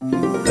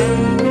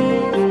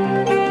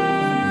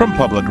From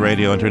Public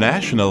Radio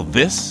International,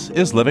 this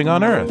is Living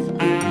on Earth.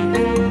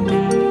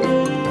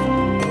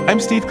 I'm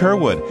Steve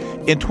Curwood.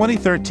 In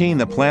 2013,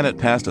 the planet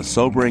passed a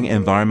sobering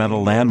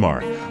environmental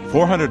landmark,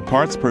 400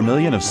 parts per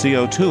million of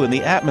CO2 in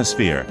the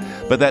atmosphere.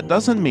 But that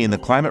doesn't mean the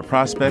climate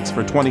prospects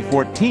for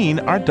 2014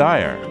 are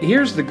dire.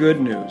 Here's the good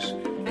news.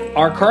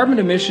 Our carbon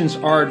emissions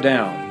are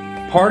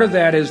down. Part of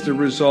that is the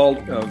result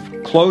of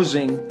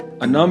closing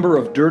a number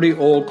of dirty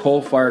old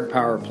coal-fired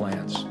power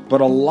plants.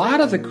 But a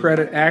lot of the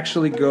credit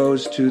actually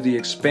goes to the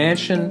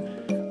expansion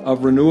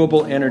of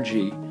renewable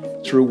energy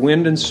through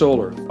wind and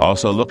solar.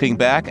 Also looking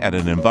back at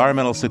an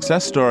environmental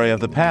success story of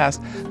the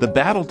past, the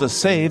battle to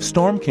save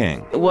Storm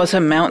King. It was a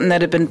mountain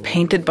that had been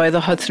painted by the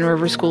Hudson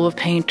River School of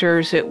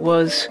Painters. It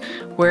was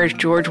where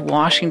George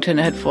Washington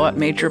had fought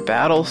major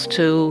battles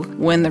to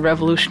win the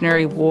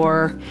Revolutionary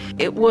War.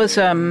 It was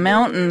a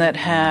mountain that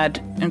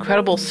had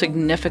incredible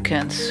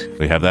significance.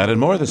 We have that and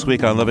more this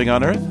week on Living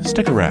on Earth.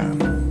 Stick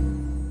around.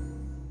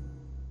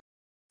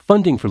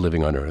 Funding for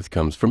Living on Earth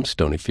comes from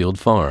Stonyfield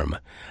Farm,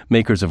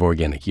 makers of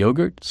organic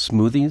yogurt,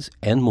 smoothies,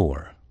 and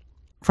more.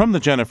 From the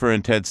Jennifer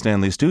and Ted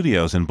Stanley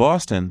Studios in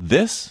Boston,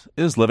 this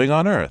is Living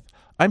on Earth.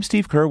 I'm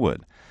Steve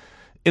Curwood.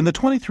 In the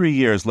 23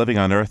 years Living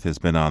on Earth has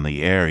been on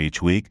the air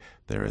each week,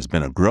 there has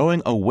been a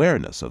growing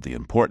awareness of the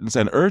importance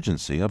and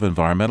urgency of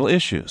environmental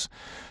issues.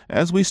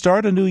 As we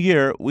start a new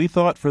year, we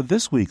thought for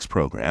this week's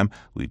program,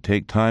 we'd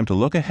take time to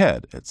look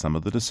ahead at some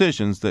of the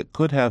decisions that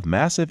could have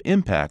massive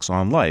impacts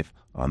on life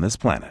on this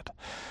planet.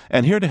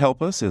 And here to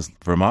help us is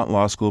Vermont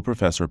Law School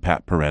professor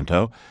Pat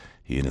Parenteau.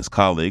 He and his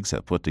colleagues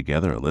have put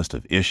together a list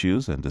of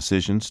issues and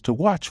decisions to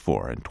watch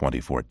for in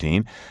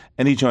 2014,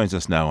 and he joins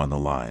us now on the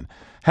line.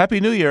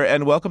 Happy New Year,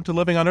 and welcome to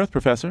Living on Earth,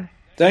 Professor.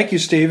 Thank you,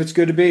 Steve. It's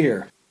good to be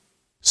here.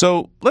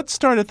 So let's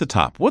start at the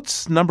top.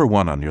 What's number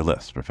one on your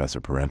list,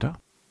 Professor Parenteau?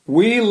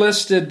 We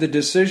listed the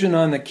decision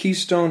on the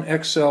Keystone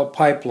XL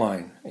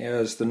pipeline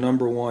as the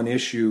number one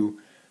issue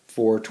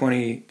for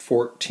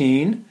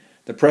 2014.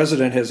 The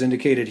president has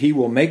indicated he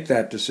will make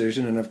that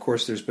decision, and of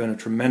course there's been a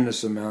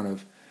tremendous amount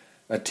of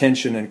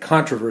attention and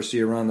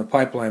controversy around the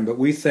pipeline, but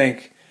we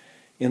think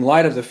in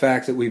light of the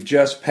fact that we've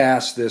just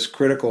passed this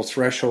critical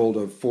threshold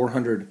of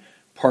 400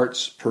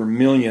 parts per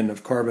million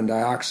of carbon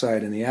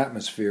dioxide in the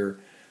atmosphere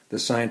the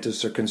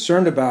scientists are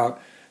concerned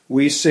about,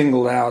 we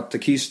singled out the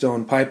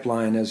Keystone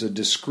Pipeline as a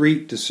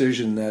discrete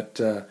decision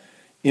that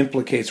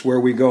implicates where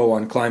we go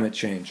on climate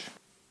change.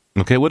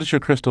 Okay, what does your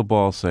crystal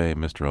ball say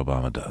Mr.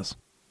 Obama does?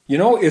 You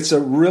know, it's a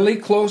really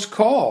close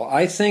call.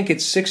 I think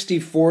it's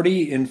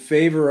 60-40 in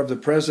favor of the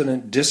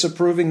president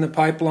disapproving the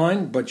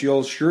pipeline, but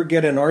you'll sure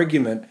get an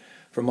argument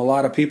from a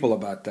lot of people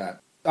about that.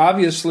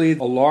 Obviously,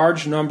 a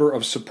large number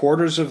of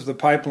supporters of the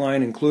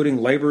pipeline, including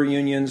labor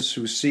unions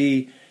who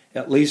see,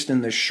 at least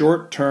in the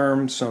short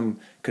term, some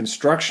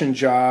construction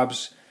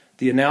jobs.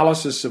 The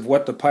analysis of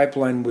what the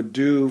pipeline would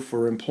do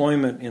for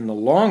employment in the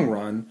long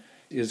run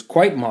is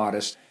quite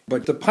modest.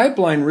 But the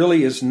pipeline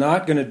really is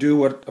not going to do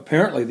what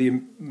apparently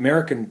the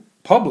American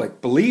public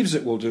believes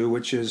it will do,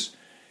 which is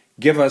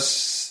give us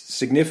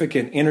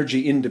significant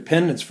energy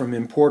independence from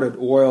imported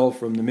oil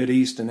from the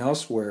Mideast and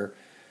elsewhere.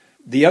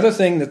 The other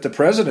thing that the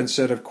president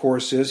said, of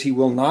course, is he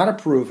will not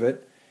approve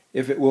it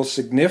if it will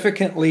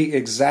significantly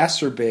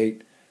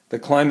exacerbate the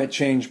climate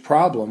change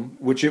problem,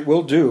 which it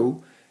will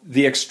do.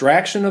 The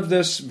extraction of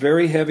this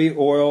very heavy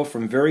oil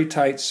from very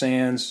tight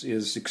sands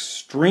is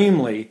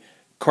extremely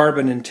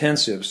carbon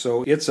intensive,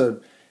 so it's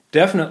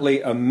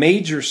definitely a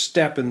major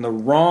step in the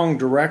wrong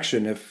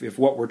direction if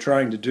what we're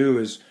trying to do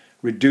is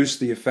reduce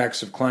the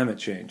effects of climate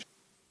change.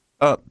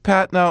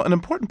 Pat, now an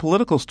important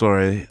political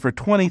story for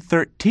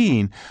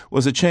 2013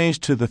 was a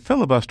change to the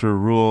filibuster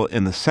rule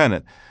in the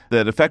Senate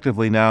that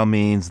effectively now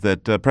means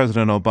that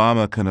President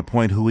Obama can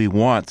appoint who he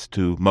wants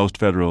to most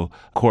federal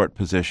court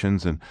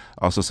positions and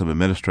also some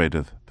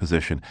administrative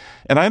position.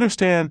 And I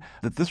understand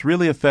that this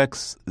really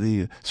affects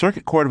the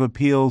Circuit Court of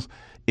Appeals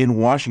in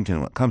Washington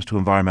when it comes to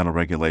environmental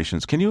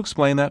regulations. Can you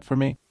explain that for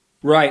me?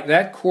 Right.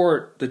 That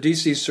court, the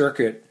D.C.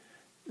 Circuit,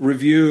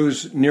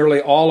 reviews nearly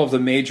all of the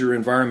major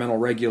environmental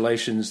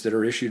regulations that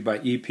are issued by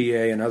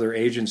EPA and other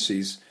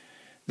agencies.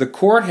 The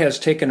court has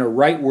taken a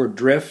rightward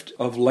drift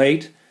of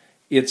late.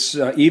 It's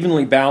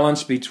evenly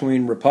balanced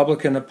between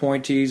Republican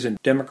appointees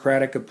and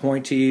Democratic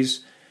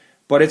appointees,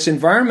 but its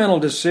environmental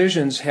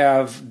decisions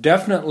have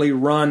definitely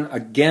run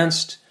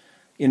against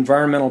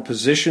environmental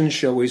positions,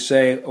 shall we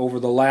say, over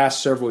the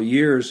last several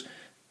years.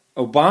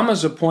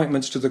 Obama's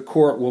appointments to the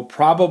court will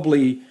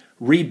probably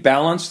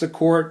rebalance the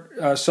court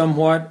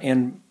somewhat,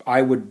 and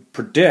I would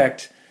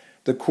predict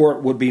the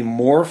court would be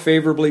more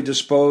favorably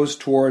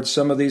disposed towards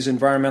some of these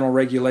environmental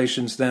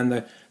regulations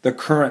than the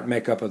current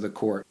makeup of the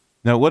court.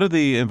 Now, what are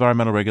the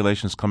environmental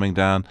regulations coming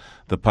down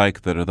the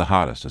pike that are the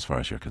hottest as far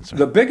as you're concerned?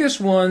 The biggest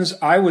ones,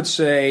 I would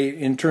say,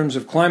 in terms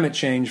of climate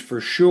change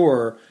for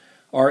sure,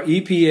 are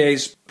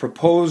EPA's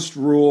proposed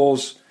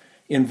rules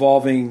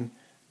involving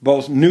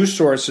both new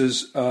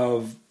sources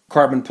of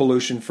carbon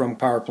pollution from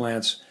power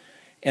plants,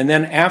 and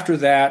then after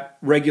that,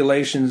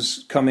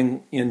 regulations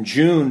coming in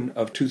June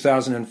of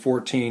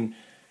 2014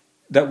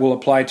 that will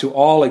apply to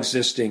all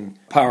existing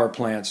power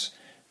plants.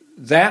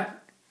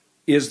 That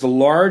is the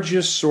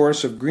largest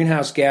source of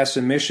greenhouse gas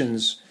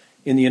emissions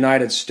in the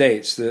United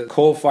States. The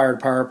coal-fired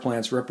power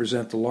plants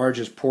represent the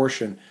largest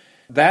portion.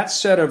 That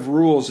set of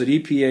rules that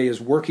EPA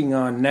is working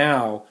on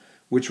now,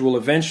 which will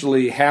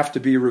eventually have to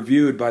be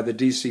reviewed by the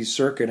D.C.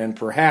 Circuit and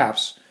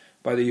perhaps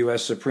by the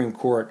U.S. Supreme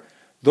Court,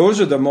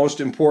 those are the most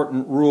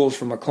important rules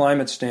from a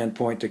climate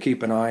standpoint to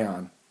keep an eye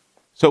on.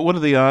 So what are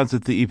the odds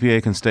that the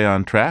EPA can stay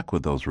on track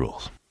with those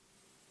rules?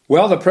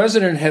 Well, the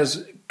president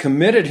has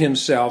committed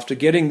himself to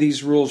getting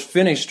these rules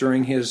finished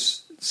during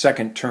his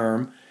second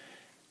term.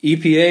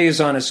 EPA is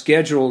on a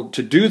schedule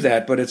to do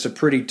that, but it's a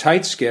pretty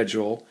tight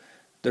schedule.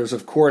 There's,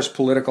 of course,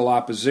 political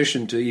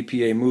opposition to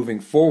EPA moving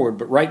forward,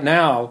 but right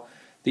now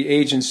the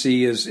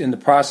agency is in the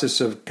process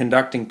of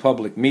conducting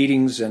public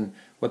meetings and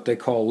what they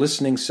call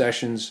listening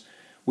sessions.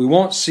 We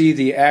won't see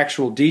the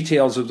actual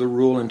details of the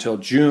rule until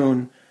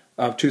June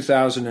of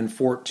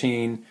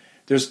 2014.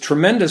 There's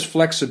tremendous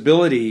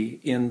flexibility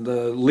in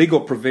the legal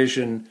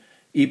provision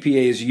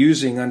EPA is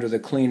using under the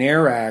Clean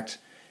Air Act,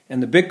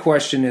 and the big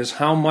question is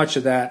how much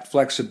of that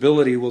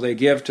flexibility will they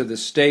give to the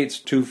states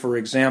to, for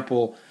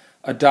example,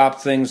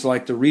 adopt things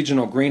like the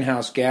Regional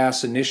Greenhouse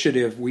Gas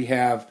Initiative we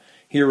have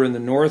here in the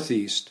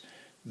Northeast.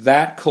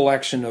 That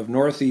collection of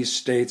Northeast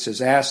states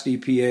has asked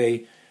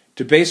EPA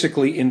to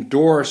basically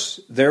endorse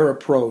their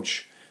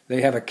approach.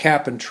 They have a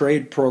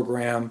cap-and-trade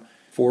program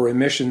for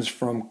emissions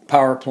from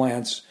power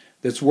plants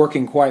that's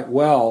working quite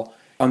well.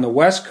 On the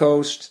West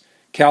Coast,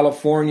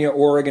 California,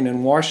 Oregon,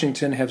 and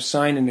Washington have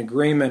signed an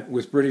agreement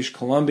with British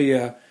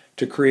Columbia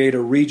to create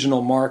a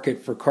regional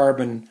market for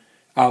carbon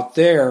out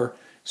there.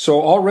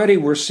 So already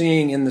we're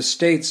seeing in the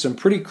states some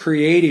pretty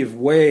creative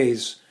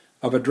ways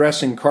of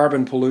addressing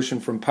carbon pollution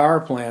from power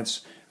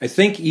plants. I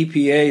think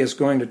EPA is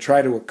going to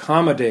try to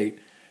accommodate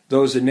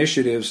those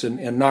initiatives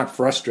and not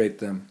frustrate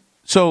them.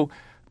 So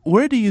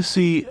where do you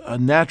see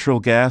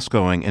natural gas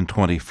going in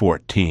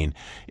 2014?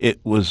 It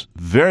was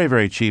very,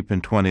 very cheap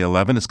in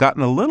 2011. It's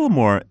gotten a little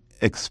more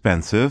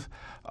expensive,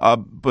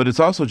 but it's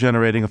also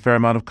generating a fair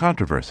amount of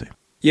controversy.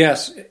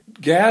 Yes,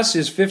 gas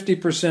is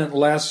 50%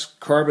 less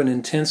carbon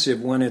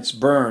intensive when it's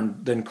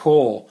burned than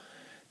coal.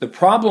 The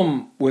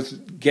problem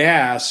with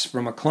gas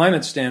from a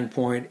climate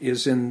standpoint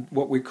is in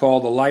what we call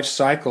the life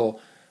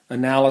cycle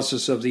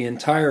analysis of the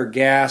entire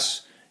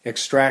gas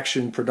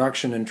extraction,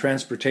 production, and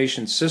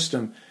transportation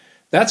system.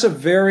 That's a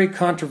very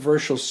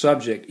controversial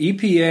subject.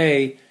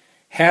 EPA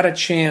had a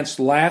chance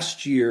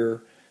last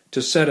year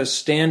to set a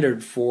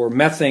standard for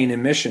methane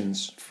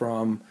emissions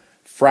from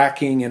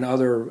fracking and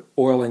other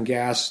oil and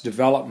gas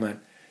development.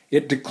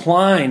 It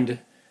declined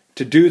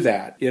to do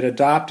that. It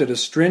adopted a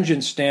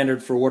stringent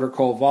standard for what are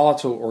called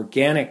volatile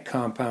organic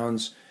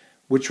compounds,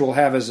 which will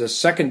have as a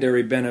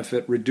secondary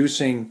benefit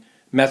reducing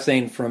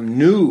methane from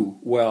new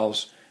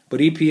wells.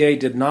 But EPA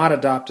did not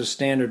adopt a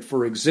standard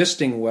for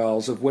existing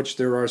wells, of which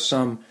there are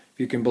some, if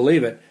you can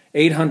believe it,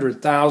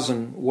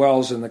 800,000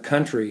 wells in the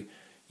country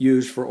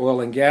used for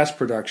oil and gas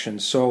production.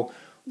 So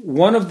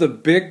one of the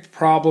big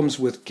problems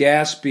with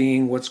gas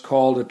being what's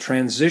called a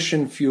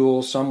transition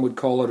fuel, some would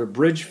call it a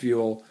bridge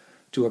fuel,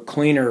 to a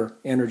cleaner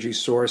energy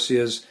source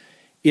is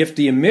if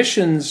the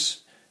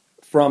emissions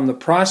from the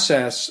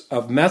process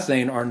of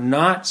methane are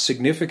not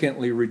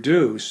significantly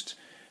reduced,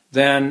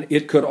 then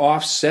it could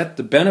offset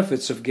the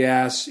benefits of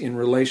gas in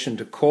relation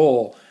to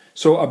coal.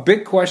 So a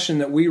big question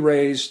that we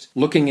raised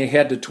looking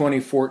ahead to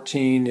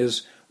 2014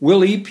 is,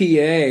 will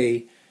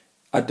EPA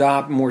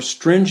adopt more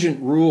stringent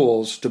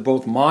rules to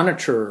both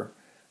monitor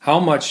how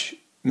much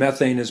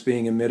methane is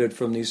being emitted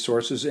from these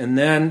sources and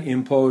then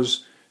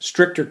impose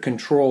stricter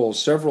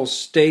controls? Several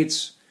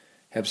states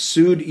have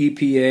sued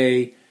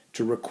EPA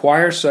to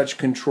require such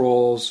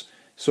controls,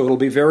 so it'll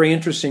be very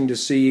interesting to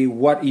see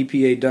what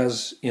EPA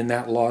does in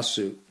that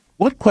lawsuit.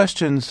 What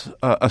questions,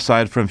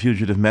 aside from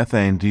fugitive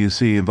methane, do you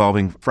see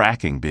involving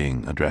fracking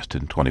being addressed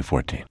in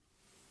 2014?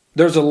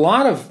 There's a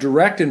lot of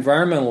direct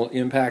environmental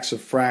impacts of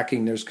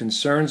fracking. There's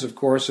concerns, of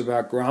course,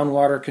 about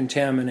groundwater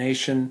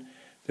contamination.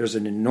 There's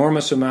an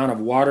enormous amount of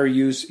water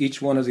use.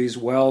 Each one of these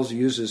wells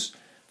uses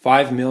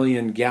 5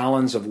 million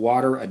gallons of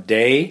water a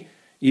day.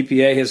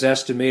 EPA has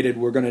estimated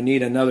we're going to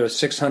need another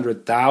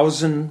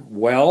 600,000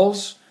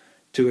 wells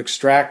to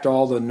extract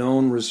all the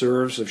known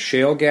reserves of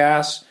shale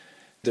gas.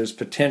 There's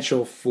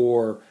potential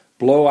for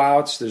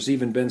blowouts. There's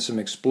even been some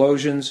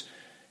explosions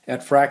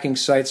at fracking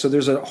sites. So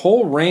there's a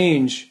whole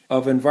range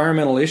of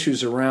environmental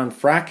issues around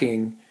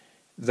fracking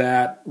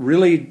that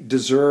really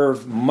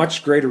deserve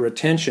much greater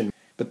attention.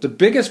 But the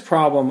biggest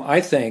problem,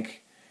 I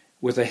think,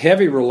 with a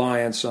heavy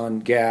reliance on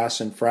gas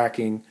and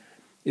fracking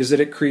is that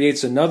it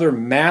creates another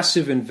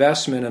massive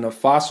investment in a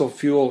fossil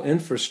fuel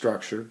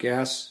infrastructure.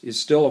 Gas is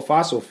still a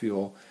fossil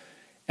fuel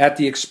at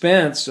the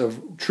expense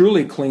of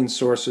truly clean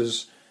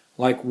sources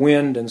like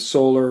wind and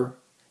solar,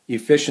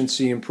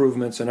 efficiency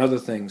improvements, and other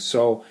things.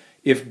 So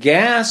if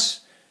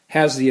gas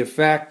has the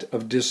effect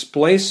of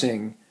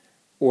displacing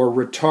or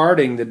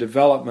retarding the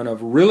development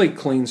of really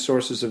clean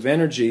sources of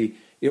energy,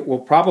 it will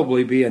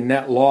probably be a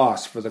net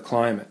loss for the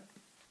climate.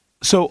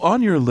 So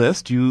on your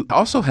list, you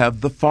also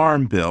have the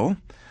Farm Bill.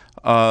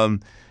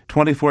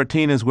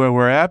 2014 is where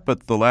we're at,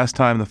 but the last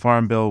time the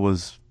Farm Bill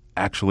was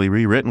actually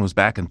rewritten was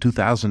back in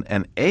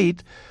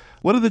 2008.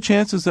 What are the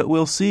chances that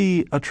we'll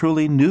see a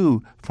truly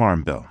new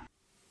Farm Bill?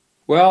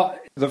 Well,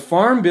 the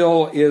Farm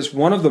Bill is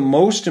one of the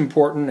most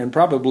important and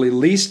probably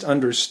least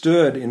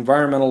understood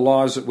environmental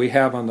laws that we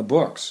have on the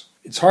books.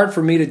 It's hard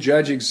for me to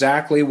judge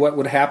exactly what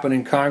would happen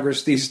in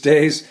Congress these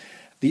days.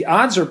 The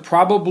odds are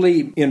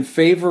probably in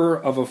favor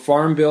of a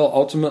Farm Bill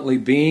ultimately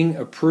being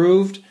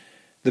approved.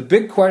 The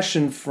big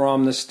question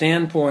from the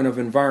standpoint of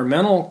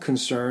environmental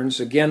concerns,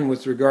 again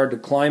with regard to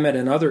climate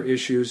and other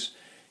issues,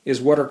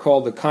 is what are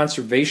called the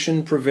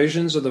conservation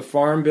provisions of the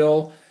Farm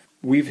Bill.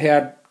 We've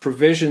had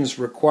provisions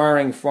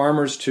requiring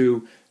farmers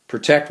to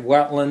protect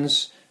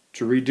wetlands,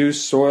 to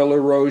reduce soil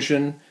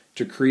erosion,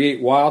 to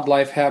create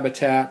wildlife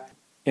habitat.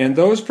 And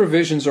those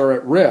provisions are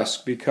at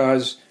risk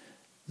because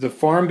the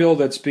Farm Bill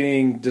that's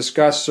being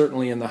discussed,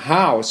 certainly in the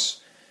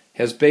House,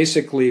 has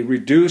basically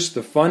reduced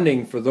the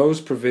funding for those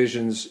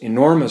provisions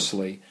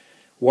enormously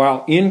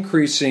while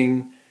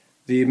increasing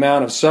the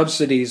amount of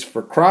subsidies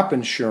for crop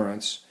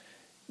insurance.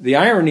 The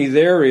irony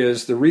there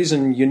is the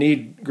reason you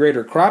need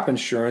greater crop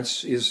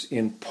insurance is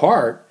in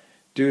part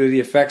due to the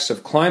effects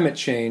of climate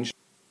change.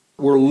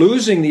 We're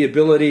losing the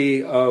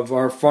ability of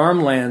our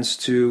farmlands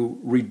to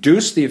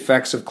reduce the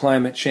effects of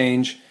climate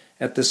change.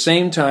 At the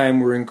same time,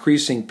 we're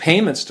increasing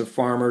payments to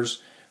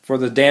farmers for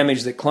the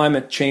damage that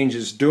climate change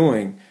is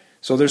doing.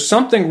 So there's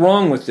something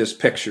wrong with this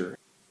picture.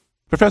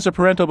 Professor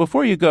Parenteau,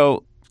 before you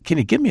go, can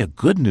you give me a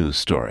good news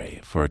story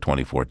for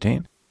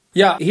 2014?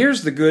 Yeah,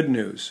 here's the good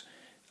news.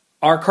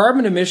 Our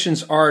carbon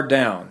emissions are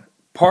down.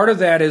 Part of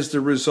that is the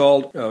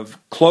result of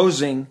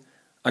closing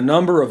a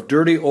number of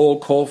dirty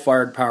old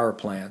coal-fired power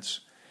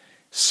plants.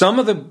 Some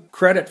of the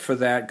credit for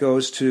that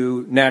goes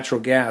to natural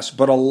gas,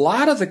 but a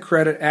lot of the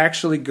credit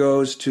actually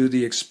goes to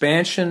the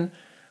expansion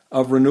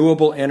of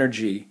renewable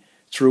energy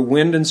through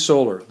wind and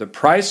solar. The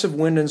price of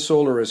wind and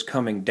solar is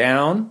coming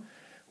down.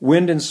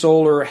 Wind and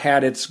solar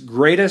had its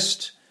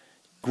greatest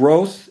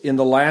growth in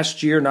the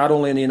last year, not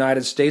only in the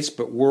United States,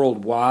 but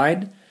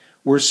worldwide.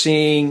 We're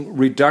seeing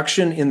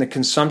reduction in the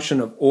consumption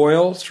of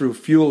oil through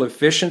fuel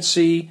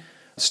efficiency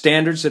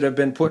standards that have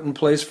been put in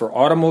place for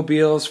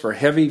automobiles, for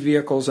heavy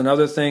vehicles, and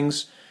other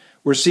things.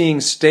 We're seeing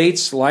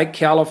states like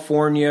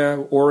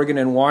California, Oregon,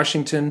 and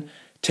Washington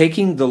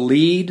taking the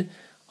lead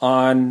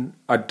on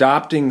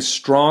adopting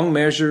strong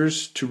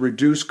measures to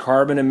reduce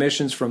carbon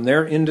emissions from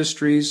their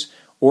industries.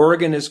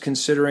 Oregon is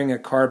considering a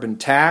carbon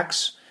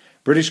tax.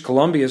 British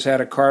Columbia has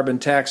had a carbon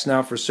tax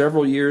now for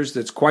several years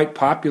that's quite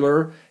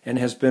popular and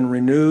has been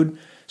renewed.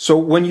 So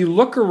when you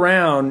look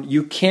around,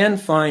 you can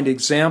find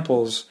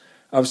examples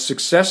of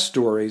success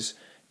stories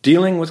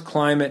dealing with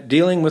climate,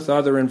 dealing with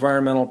other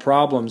environmental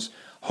problems.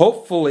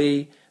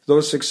 Hopefully,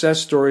 those success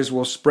stories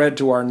will spread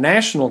to our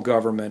national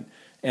government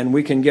and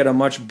we can get a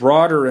much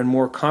broader and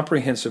more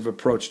comprehensive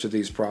approach to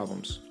these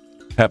problems.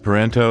 Pat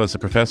Parenteau is a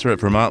professor at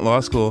Vermont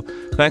Law School.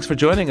 Thanks for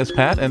joining us,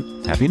 Pat,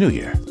 and Happy New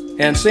Year.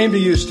 And same to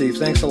you, Steve.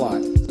 Thanks a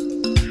lot.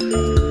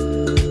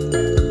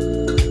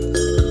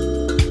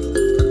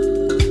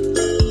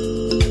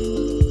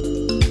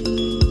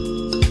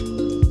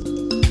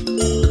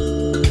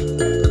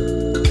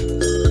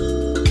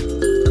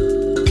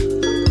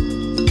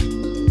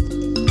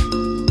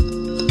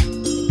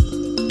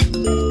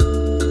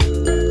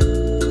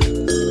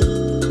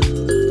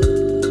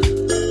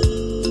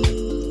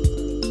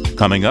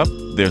 Coming up,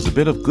 there's a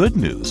bit of good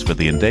news for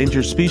the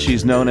endangered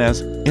species known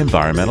as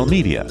environmental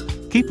media.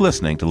 Keep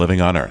listening to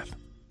Living on Earth.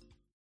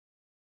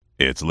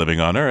 It's Living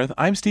on Earth.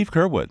 I'm Steve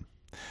Curwood.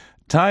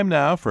 Time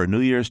now for a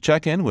New Year's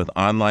check-in with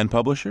online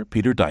publisher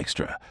Peter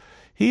Dykstra.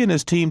 He and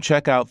his team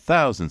check out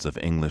thousands of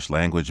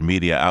English-language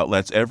media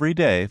outlets every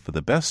day for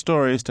the best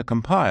stories to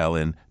compile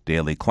in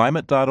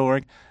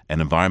dailyclimate.org and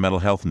environmental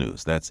health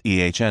news. That's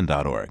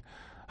ehn.org.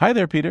 Hi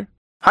there, Peter.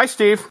 Hi,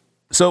 Steve.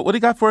 So what do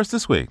you got for us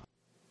this week?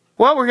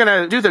 Well, we're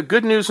going to do the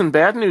good news and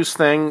bad news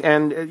thing,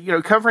 and,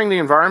 covering the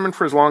environment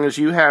for as long as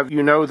you have,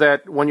 you know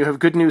that when you have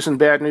good news and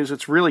bad news,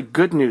 it's really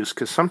good news,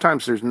 because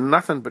sometimes there's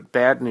nothing but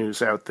bad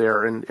news out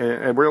there, and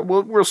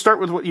we'll start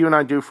with what you and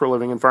I do for a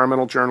living,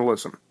 environmental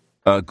journalism.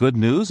 Good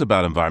news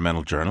about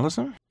environmental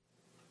journalism?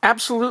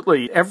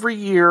 Absolutely. Every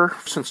year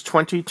since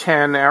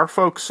 2010, our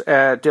folks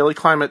at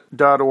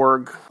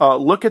dailyclimate.org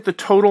look at the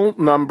total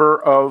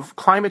number of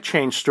climate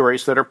change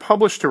stories that are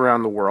published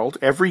around the world.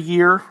 Every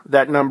year,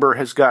 that number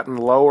has gotten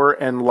lower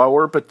and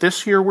lower, but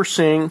this year we're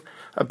seeing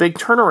a big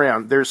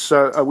turnaround.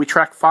 We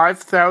track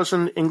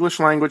 5,000 English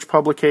language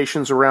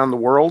publications around the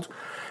world,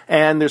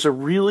 and there's a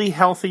really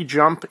healthy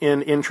jump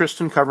in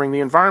interest in covering the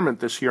environment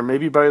this year,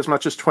 maybe by as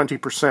much as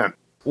 20%.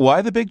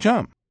 Why the big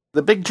jump?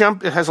 The big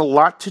jump has a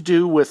lot to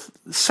do with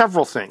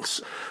several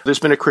things. There's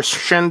been a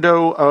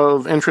crescendo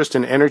of interest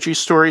in energy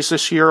stories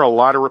this year, a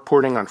lot of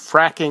reporting on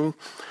fracking,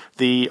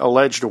 the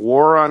alleged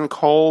war on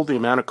coal, the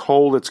amount of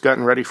coal that's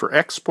gotten ready for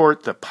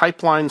export, the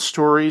pipeline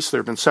stories. There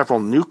have been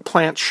several nuke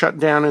plants shut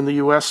down in the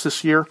U.S.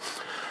 this year.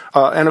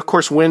 And, of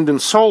course, wind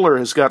and solar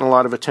has gotten a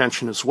lot of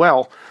attention as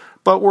well.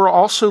 But we're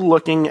also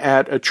looking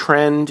at a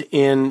trend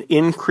in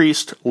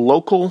increased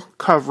local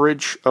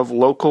coverage of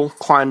local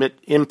climate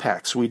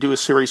impacts. We do a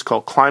series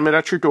called Climate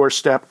at Your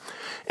Doorstep.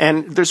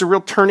 And there's a real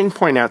turning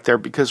point out there,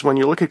 because when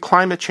you look at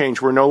climate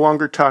change, we're no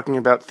longer talking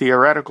about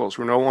theoreticals.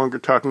 We're no longer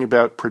talking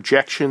about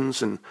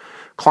projections and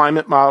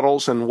climate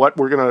models and what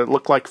we're going to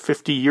look like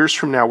 50 years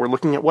from now. We're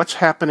looking at what's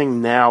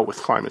happening now with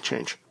climate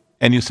change.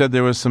 And you said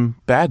there was some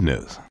bad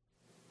news.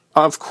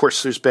 Of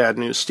course there's bad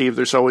news, Steve.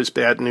 There's always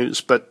bad news.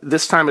 But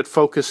this time it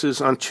focuses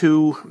on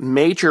two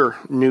major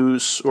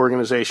news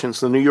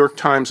organizations, the New York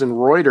Times and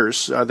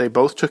Reuters. They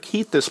both took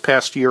heat this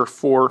past year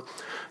for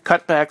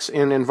cutbacks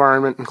in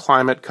environment and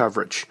climate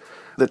coverage.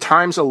 The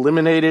Times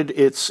eliminated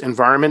its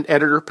environment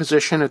editor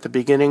position at the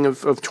beginning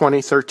of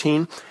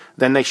 2013.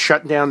 Then they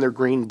shut down their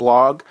green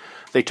blog.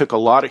 They took a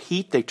lot of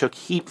heat. They took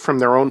heat from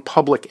their own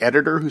public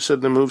editor, who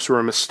said the moves were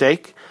a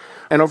mistake.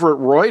 And over at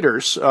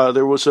Reuters,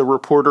 there was a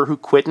reporter who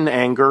quit in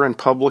anger and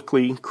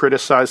publicly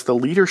criticized the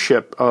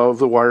leadership of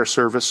the wire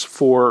service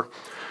for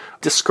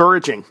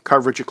discouraging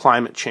coverage of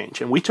climate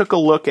change. And we took a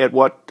look at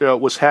what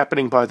was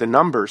happening by the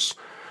numbers.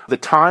 The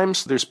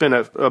Times, there's been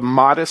a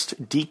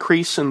modest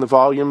decrease in the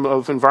volume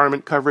of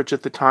environment coverage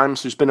at the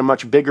Times. There's been a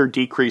much bigger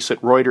decrease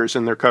at Reuters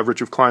in their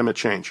coverage of climate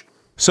change.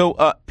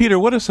 So, Peter,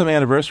 what are some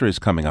anniversaries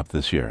coming up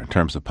this year in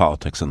terms of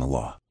politics and the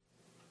law?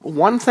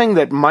 One thing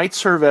that might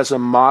serve as a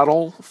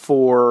model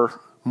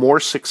for more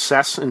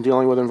success in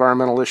dealing with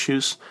environmental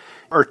issues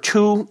are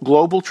two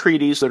global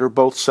treaties that are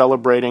both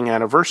celebrating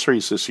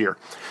anniversaries this year.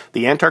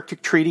 The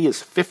Antarctic Treaty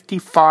is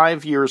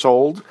 55 years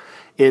old.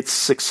 It's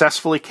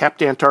successfully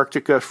kept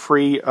Antarctica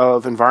free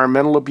of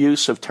environmental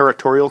abuse, of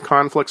territorial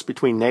conflicts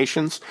between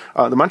nations.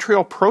 The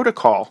Montreal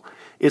Protocol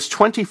is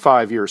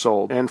 25 years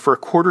old, and for a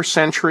quarter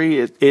century,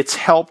 it's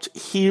helped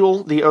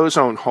heal the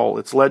ozone hole.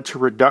 It's led to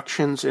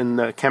reductions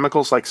in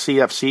chemicals like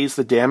CFCs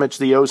that damage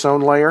the ozone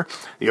layer.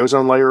 The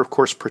ozone layer, of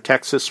course,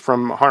 protects us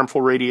from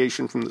harmful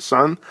radiation from the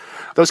sun.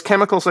 Those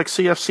chemicals like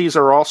CFCs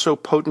are also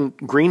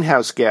potent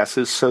greenhouse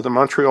gases, so the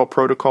Montreal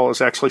Protocol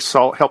is actually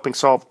helping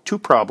solve two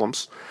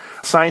problems.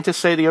 Scientists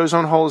say the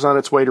ozone hole is on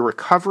its way to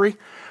recovery.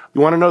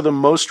 You want to know the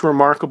most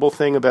remarkable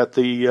thing about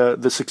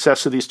the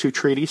success of these two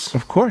treaties?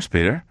 Of course,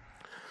 Peter.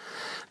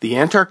 The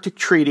Antarctic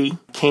Treaty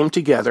came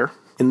together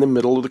in the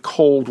middle of the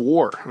Cold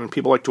War. When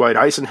people like Dwight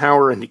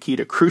Eisenhower and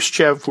Nikita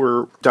Khrushchev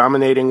were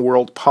dominating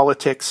world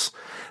politics,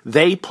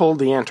 they pulled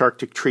the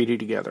Antarctic Treaty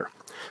together.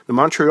 The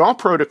Montreal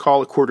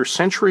Protocol a quarter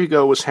century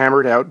ago was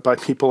hammered out by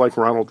people like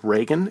Ronald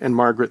Reagan and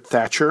Margaret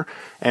Thatcher,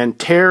 and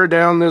tear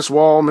down this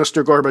wall,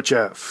 Mr.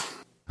 Gorbachev.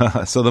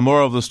 So the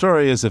moral of the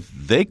story is, if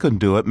they couldn't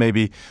do it,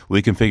 maybe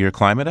we can figure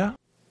climate out?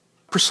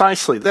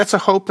 Precisely. That's a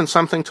hope and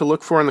something to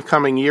look for in the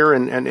coming year,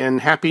 and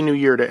Happy New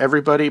Year to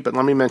everybody. But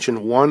let me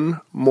mention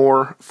one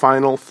more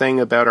final thing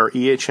about our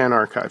EHN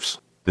archives.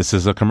 This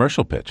is a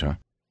commercial pitch, huh?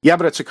 Yeah,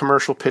 but it's a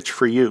commercial pitch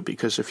for you,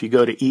 because if you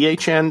go to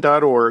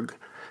ehn.org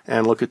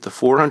and look at the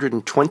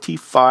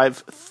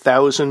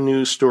 425,000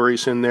 news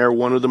stories in there,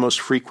 one of the most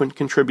frequent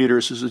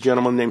contributors is a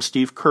gentleman named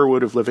Steve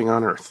Curwood of Living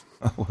on Earth.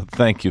 Oh, well,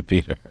 thank you,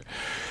 Peter.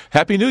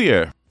 Happy New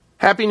Year.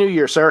 Happy New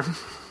Year, sir.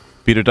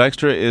 Peter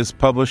Dykstra is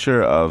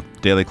publisher of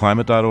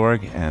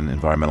dailyclimate.org and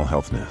Environmental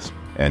Health News.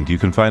 And you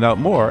can find out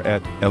more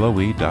at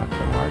loe.org.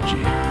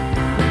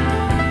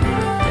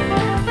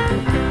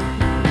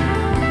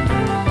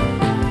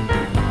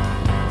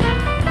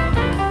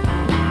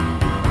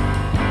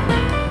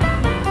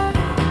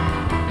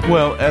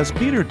 Well, as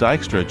Peter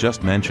Dykstra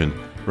just mentioned,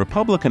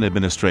 Republican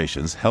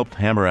administrations helped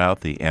hammer out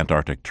the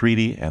Antarctic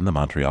Treaty and the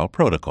Montreal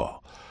Protocol.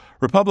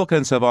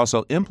 Republicans have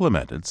also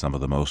implemented some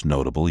of the most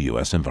notable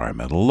U.S.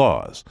 environmental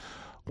laws.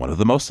 One of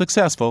the most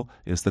successful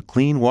is the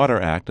Clean Water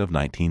Act of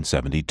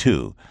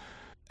 1972.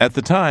 At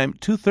the time,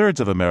 2/3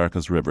 of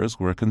America's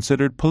rivers were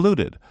considered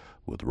polluted,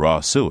 with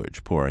raw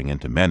sewage pouring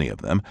into many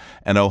of them,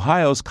 and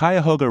Ohio's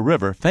Cuyahoga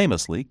River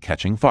famously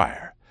catching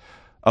fire.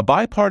 A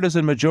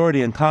bipartisan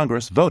majority in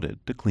Congress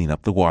voted to clean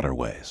up the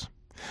waterways.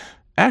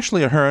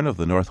 Ashley Ahern of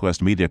the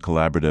Northwest Media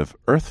Collaborative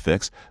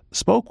EarthFix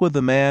spoke with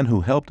the man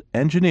who helped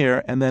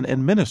engineer and then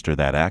administer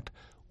that act,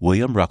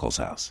 William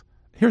Ruckelshaus.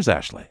 Here's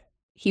Ashley.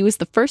 He was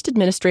the first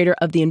administrator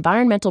of the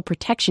Environmental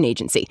Protection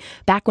Agency,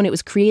 back when it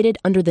was created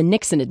under the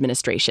Nixon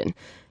administration.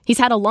 He's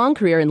had a long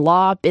career in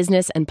law,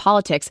 business, and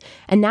politics,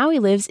 and now he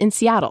lives in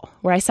Seattle,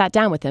 where I sat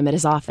down with him at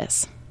his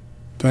office.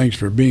 Thanks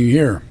for being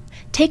here.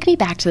 Take me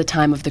back to the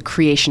time of the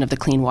creation of the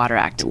Clean Water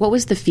Act. What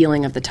was the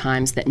feeling of the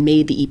times that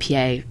made the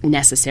EPA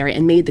necessary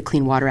and made the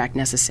Clean Water Act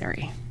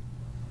necessary?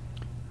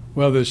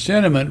 Well, the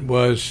sentiment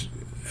was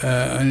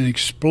an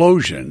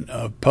explosion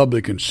of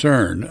public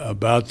concern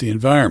about the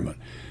environment.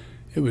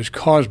 It was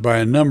caused by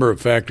a number of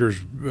factors.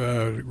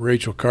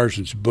 Rachel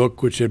Carson's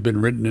book, which had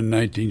been written in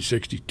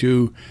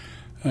 1962,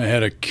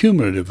 had a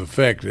cumulative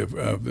effect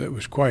that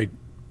was quite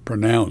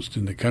pronounced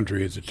in the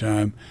country at the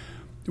time.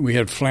 We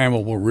had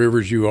flammable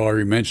rivers. You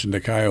already mentioned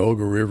the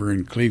Cuyahoga River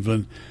in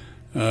Cleveland.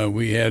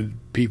 We had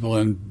people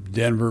in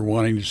Denver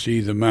wanting to see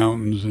the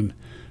mountains and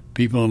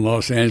people in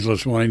Los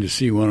Angeles wanting to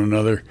see one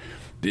another.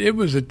 It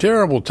was a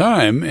terrible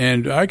time,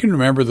 and I can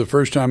remember the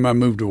first time I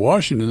moved to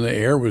Washington, the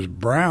air was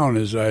brown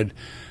as I'd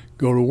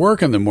go to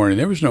work in the morning.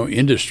 There was no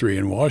industry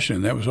in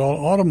Washington. That was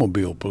all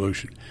automobile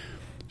pollution.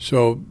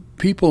 So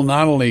people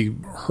not only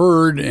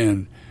heard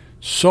and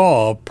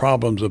saw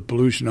problems of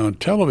pollution on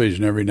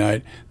television every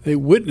night, they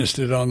witnessed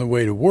it on the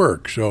way to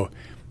work. So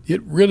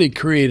it really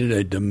created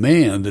a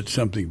demand that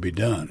something be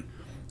done.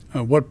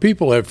 What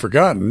people have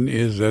forgotten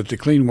is that the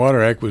Clean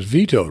Water Act was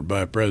vetoed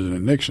by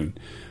President Nixon.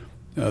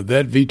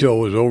 That veto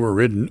was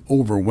overridden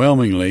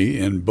overwhelmingly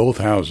in both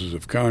houses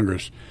of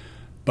Congress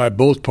by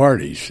both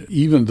parties,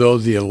 even though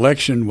the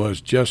election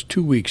was just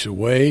 2 weeks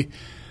away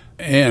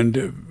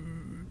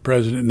and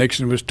President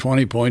Nixon was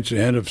 20 points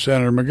ahead of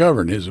Senator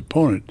McGovern, his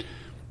opponent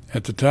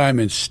at the time,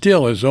 and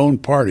still his own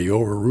party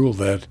overruled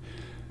that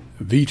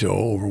veto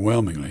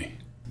overwhelmingly.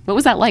 What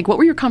was that like? What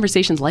were your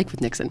conversations like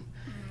with Nixon?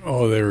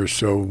 Oh, they were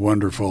so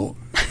wonderful.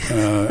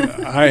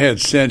 I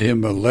had sent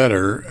him a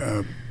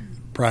letter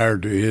prior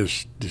to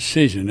his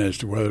decision as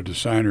to whether to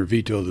sign or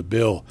veto the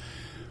bill,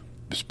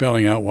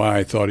 spelling out why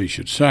I thought he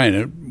should sign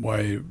it,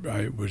 why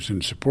I was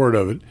in support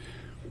of it.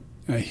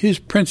 His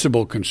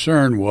principal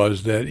concern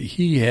was that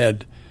he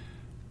had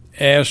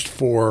asked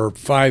for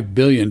 $5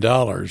 billion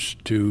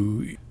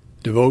to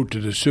devote to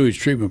the sewage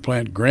treatment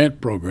plant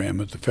grant program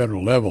at the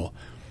federal level,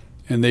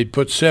 and they'd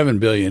put $7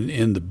 billion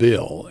in the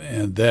bill,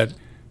 and that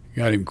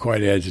got him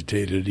quite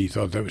agitated. He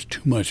thought that was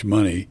too much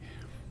money,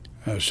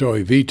 so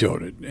he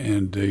vetoed it.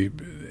 And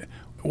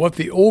what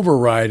the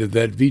override of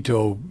that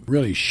veto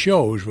really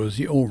shows was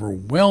the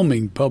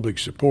overwhelming public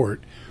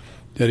support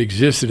that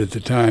existed at the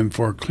time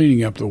for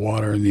cleaning up the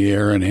water and the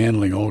air and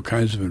handling all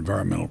kinds of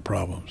environmental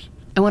problems.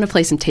 I want to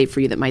play some tape for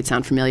you that might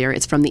sound familiar.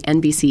 It's from the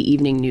NBC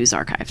Evening News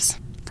Archives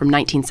from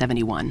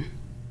 1971.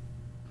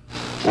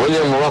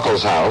 William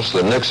Ruckelshaus,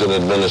 the Nixon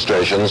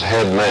administration's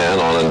head man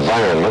on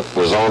environment,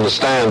 was on the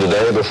stand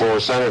today before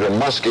Senator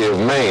Muskie of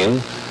Maine,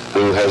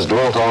 who has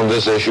dwelt on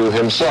this issue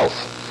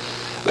himself.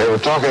 They were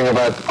talking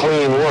about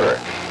clean water.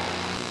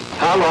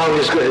 How long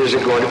is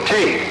it going to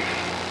take?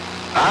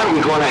 Aren't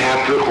we going to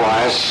have to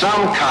require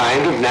some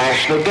kind of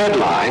national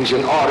deadlines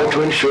in order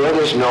to ensure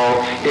there's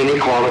no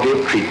inequality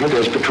of treatment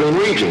as between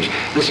regions?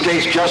 The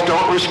states just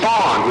don't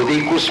respond with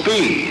equal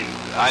speed.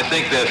 I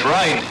think that's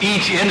right.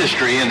 Each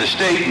industry in the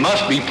state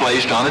must be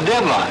placed on a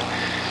deadline.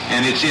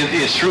 And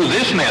it's through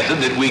this method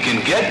that we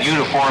can get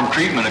uniform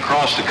treatment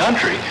across the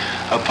country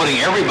of putting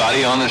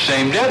everybody on the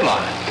same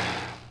deadline.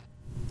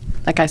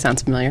 That guy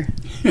sounds familiar.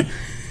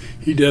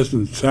 He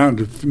doesn't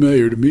sound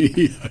familiar to me.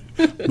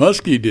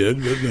 Muskie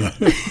did, but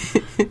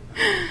no.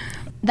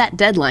 That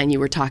deadline you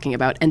were talking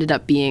about ended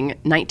up being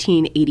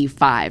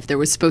 1985. There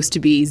was supposed to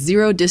be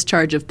zero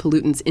discharge of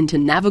pollutants into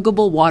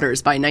navigable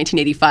waters by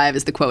 1985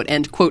 is the quote,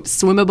 and, quote,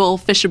 swimmable,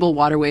 fishable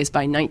waterways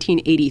by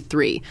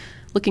 1983.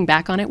 Looking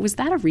back on it, was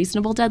that a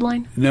reasonable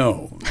deadline?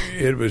 No,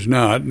 it was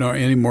not, nor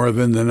any more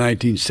than the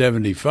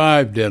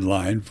 1975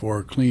 deadline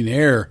for clean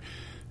air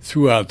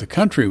throughout the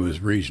country was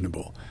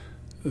reasonable.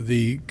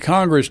 The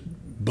Congress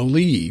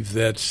believed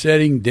that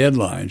setting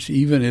deadlines,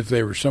 even if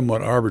they were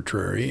somewhat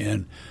arbitrary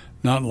and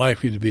not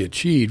likely to be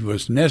achieved,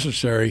 was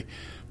necessary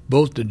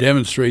both to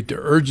demonstrate the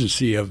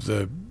urgency of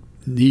the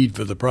need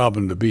for the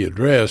problem to be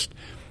addressed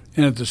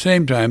and at the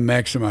same time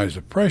maximize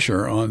the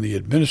pressure on the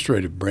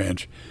administrative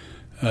branch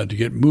to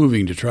get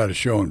moving to try to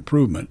show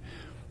improvement.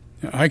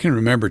 I can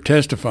remember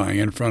testifying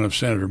in front of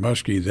Senator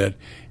Muskie that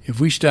if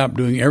we stopped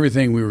doing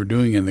everything we were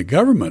doing in the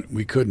government,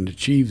 we couldn't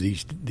achieve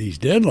these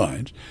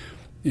deadlines.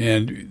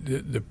 And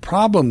the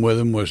problem with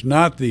them was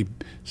not the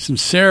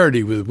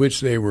sincerity with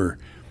which they were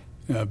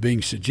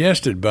being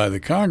suggested by the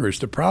Congress.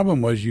 The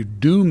problem was you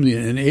doom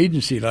an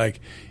agency like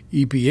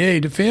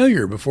EPA to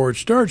failure before it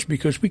starts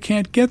because we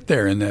can't get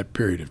there in that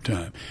period of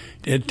time.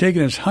 It had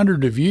taken us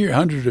hundreds of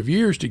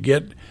years to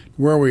get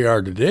where we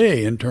are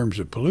today in terms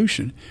of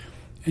pollution,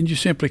 and you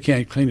simply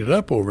can't clean it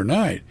up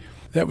overnight.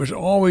 That was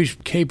always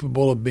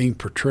capable of being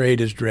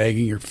portrayed as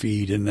dragging your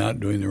feet and not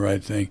doing the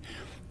right thing.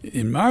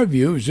 In my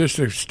view, it was just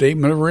a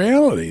statement of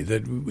reality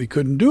that we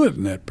couldn't do it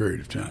in that period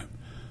of time.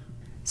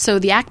 So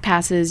the act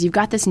passes, you've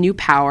got this new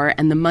power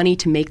and the money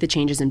to make the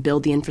changes and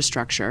build the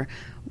infrastructure.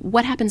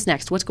 What happens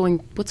next? What's going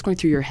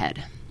through your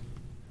head?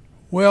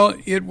 Well,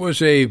 it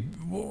was a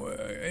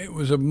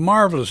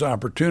marvelous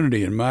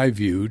opportunity, in my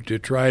view, to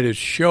try to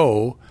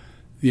show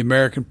the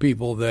American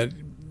people that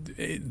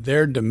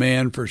their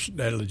demand for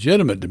that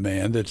legitimate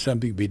demand that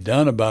something be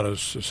done about a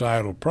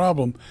societal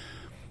problem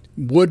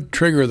would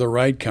trigger the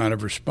right kind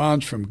of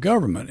response from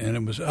government. And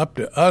it was up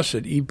to us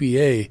at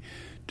EPA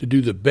to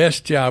do the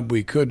best job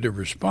we could to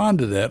respond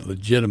to that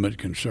legitimate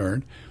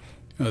concern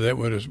that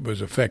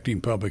was affecting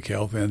public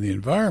health and the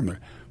environment.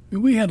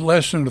 We had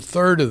less than a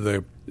third of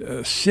the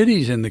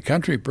cities in the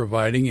country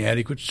providing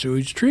adequate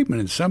sewage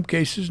treatment, in some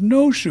cases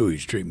no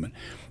sewage treatment.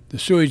 The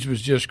sewage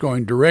was just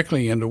going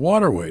directly into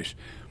waterways,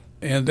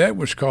 and that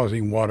was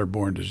causing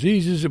waterborne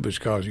diseases. It was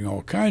causing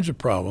all kinds of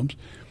problems.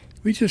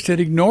 We just had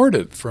ignored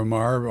it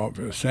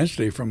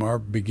essentially from our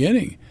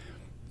beginning.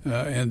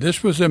 And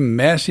this was a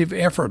massive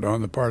effort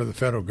on the part of the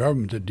federal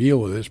government to deal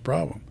with this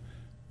problem.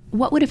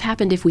 What would have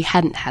happened if we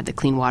hadn't had the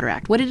Clean Water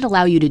Act? What did it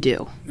allow you to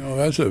do? Oh,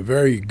 that's a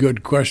very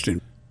good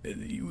question.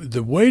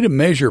 The way to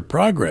measure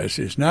progress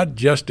is not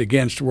just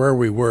against where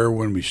we were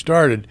when we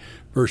started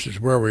versus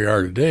where we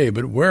are today,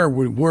 but where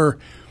we were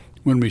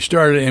when we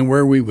started and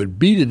where we would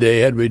be today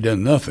had we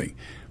done nothing.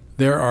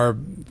 There are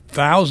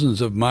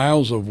thousands of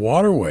miles of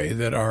waterway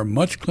that are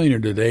much cleaner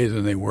today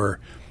than they were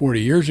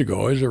 40 years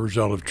ago as a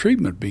result of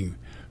treatment being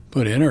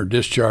put in or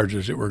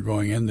discharges that were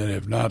going in that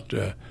have not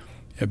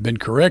have been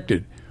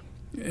corrected.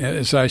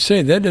 As I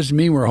say, that doesn't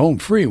mean we're home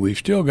free. We've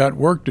still got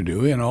work to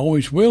do and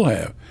always will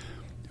have.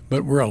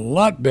 But we're a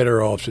lot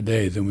better off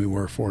today than we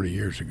were 40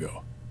 years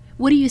ago.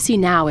 What do you see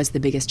now as the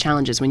biggest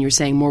challenges when you're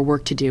saying more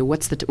work to do?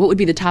 What would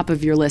be the top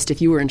of your list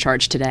if you were in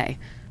charge today?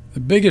 The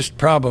biggest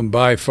problem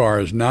by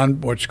far is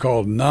what's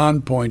called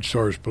non-point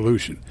source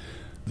pollution.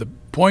 The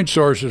point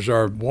sources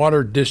are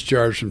water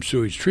discharged from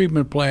sewage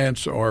treatment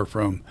plants or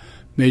from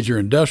major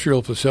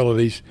industrial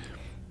facilities.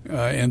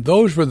 And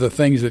those were the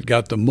things that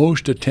got the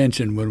most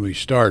attention when we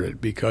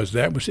started because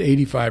that was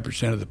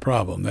 85% of the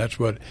problem. That's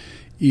what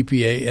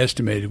EPA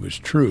estimated was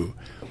true.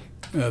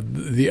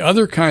 The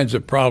other kinds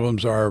of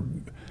problems are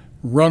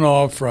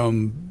runoff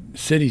from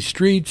city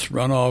streets,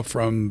 runoff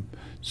from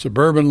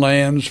suburban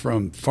lands,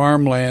 from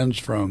farmlands,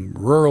 from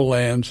rural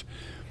lands,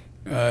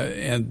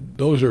 and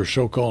those are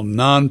so-called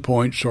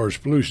non-point source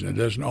pollution. It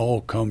doesn't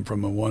all come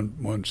from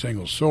one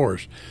single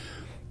source.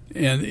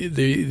 And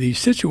the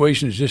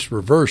situation is just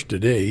reversed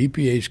today.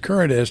 EPA's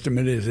current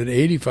estimate is that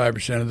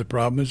 85% of the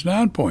problem is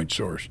non-point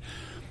source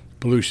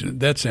pollution.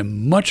 That's a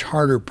much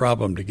harder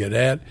problem to get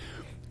at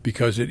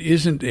because it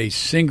isn't a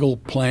single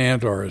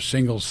plant or a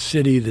single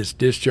city that's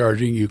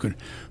discharging. You can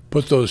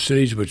put those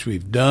cities, which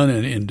we've done,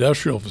 in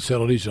industrial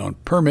facilities on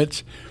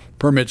permits.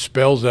 Permit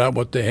spells out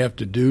what they have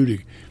to do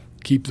to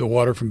keep the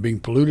water from being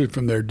polluted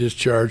from their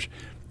discharge.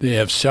 They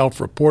have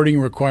self-reporting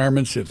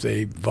requirements. If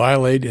they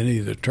violate any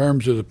of the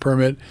terms of the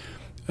permit,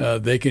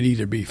 they can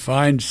either be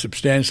fined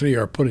substantially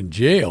or put in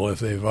jail if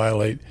they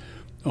violate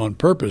on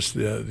purpose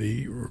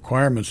the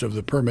requirements of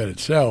the permit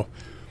itself.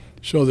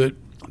 So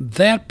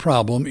that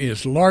problem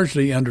is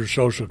largely under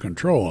social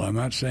control. I'm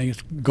not saying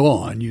it's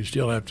gone. You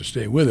still have to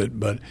stay with it,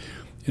 but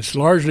it's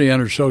largely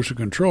under social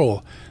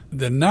control.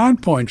 The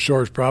non-point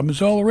source problem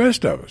is all the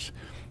rest of us.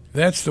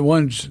 That's the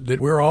ones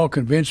that we're all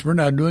convinced we're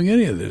not doing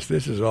any of this.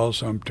 This is all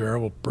some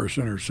terrible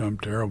person or some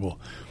terrible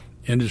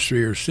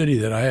industry or city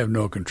that I have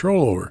no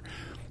control over.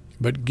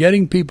 But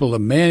getting people to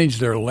manage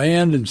their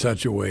land in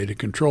such a way, to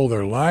control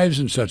their lives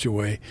in such a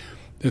way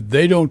that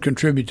they don't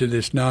contribute to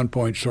this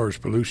non-point source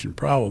pollution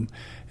problem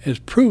has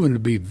proven to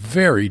be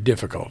very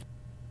difficult.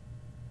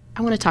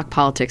 I want to talk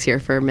politics here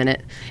for a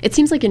minute. It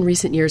seems like in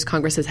recent years,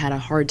 Congress has had a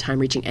hard time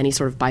reaching any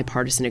sort of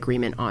bipartisan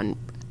agreement on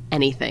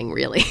anything,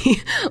 really,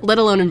 let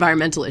alone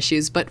environmental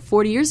issues. But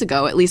 40 years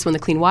ago, at least when the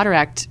Clean Water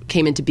Act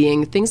came into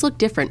being, things looked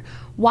different.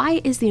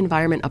 Why is the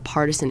environment a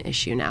partisan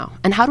issue now?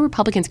 And how do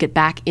Republicans get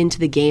back into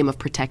the game of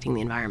protecting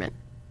the environment?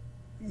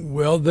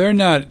 Well, they're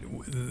not.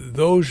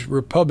 Those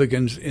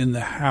Republicans in the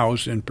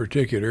House in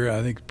particular,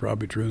 I think it's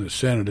probably true in the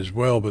Senate as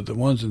well, but the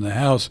ones in the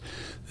House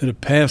that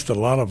have passed a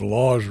lot of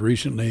laws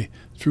recently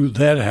through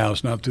that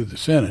House, not through the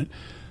Senate,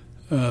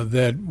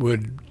 that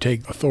would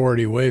take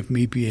authority away from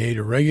EPA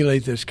to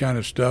regulate this kind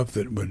of stuff,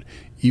 that would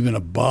even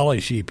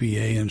abolish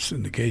EPA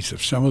in the case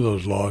of some of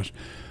those laws,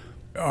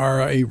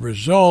 are a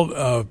result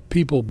of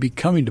people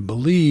becoming to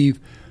believe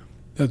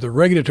that the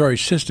regulatory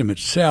system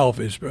itself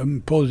is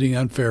imposing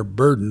unfair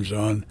burdens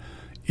on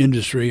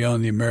industry,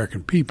 on the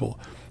American people,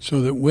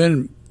 so that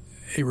when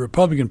a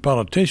Republican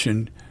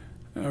politician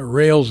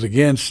rails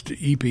against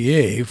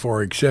EPA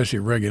for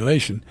excessive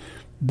regulation,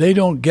 they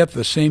don't get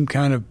the same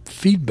kind of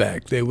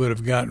feedback they would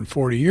have gotten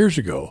 40 years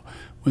ago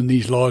when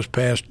these laws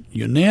passed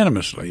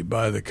unanimously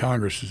by the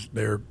Congresses,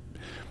 their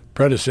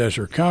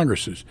predecessor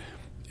Congresses.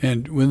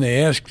 And when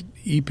they asked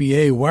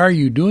EPA, why are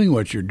you doing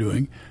what you're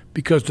doing?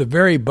 Because the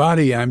very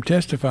body I'm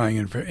testifying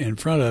in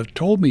front of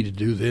told me to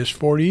do this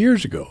 40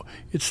 years ago.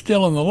 It's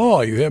still in the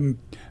law. You haven't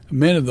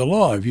amended the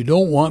law. If you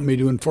don't want me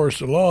to enforce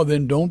the law,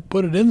 then don't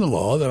put it in the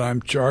law that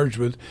I'm charged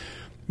with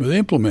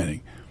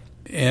implementing.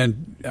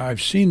 And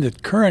I've seen the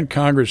current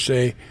Congress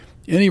say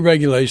any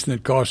regulation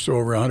that costs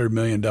over $100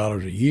 million a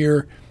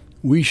year,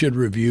 we should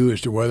review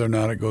as to whether or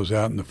not it goes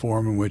out in the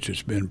form in which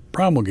it's been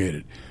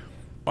promulgated.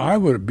 I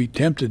would be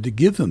tempted to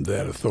give them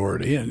that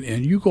authority,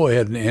 and you go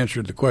ahead and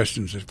answer the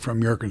questions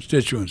from your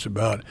constituents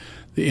about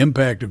the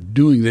impact of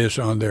doing this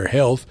on their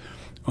health,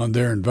 on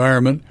their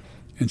environment,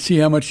 and see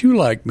how much you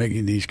like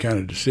making these kind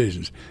of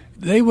decisions.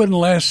 They wouldn't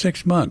last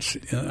 6 months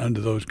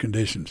under those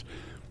conditions.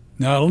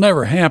 Now, it'll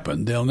never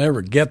happen. They'll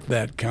never get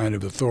that kind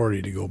of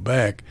authority to go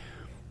back.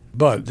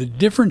 But the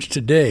difference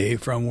today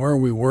from where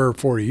we were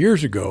 40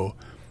 years ago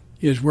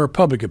is where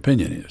public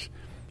opinion is.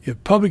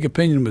 If public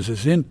opinion was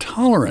as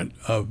intolerant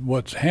of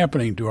what's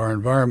happening to our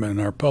environment and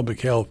our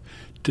public health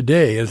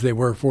today as they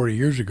were 40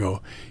 years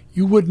ago,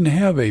 you wouldn't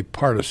have a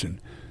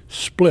partisan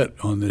split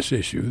on this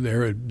issue.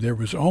 There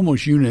was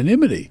almost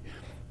unanimity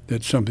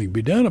that something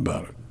be done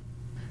about it.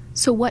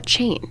 So what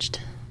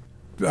changed?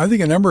 I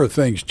think a number of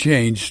things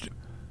changed.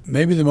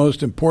 Maybe the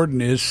most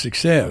important is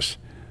success.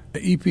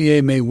 The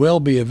EPA may well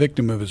be a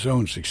victim of its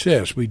own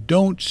success. We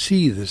don't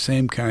see the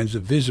same kinds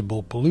of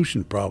visible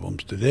pollution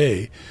problems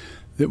today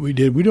that we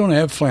did. We don't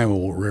have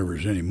flammable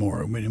rivers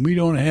anymore. I mean, we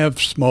don't have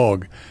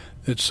smog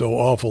that's so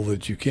awful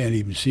that you can't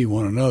even see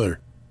one another.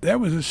 That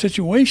was a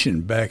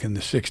situation back in the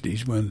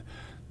 60s when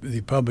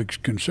the public's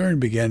concern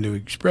began to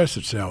express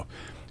itself.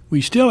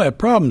 We still have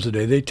problems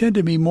today. They tend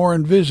to be more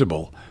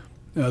invisible.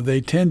 They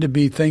tend to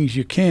be things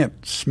you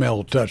can't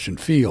smell, touch, and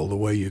feel the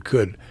way you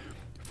could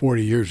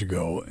 40 years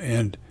ago.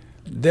 And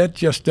that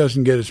just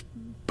doesn't get us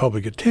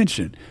public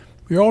attention.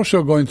 We're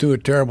also going through a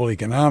terrible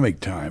economic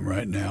time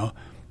right now.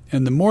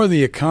 And the more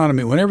the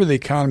economy, whenever the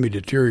economy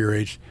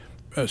deteriorates,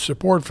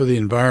 support for the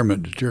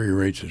environment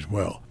deteriorates as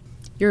well.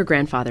 You're a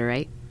grandfather,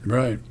 right?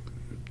 Right.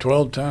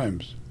 12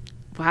 times.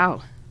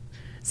 Wow.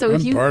 So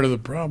I'm part of the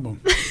problem.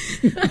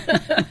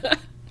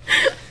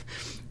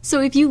 So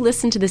if you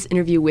listened to this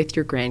interview with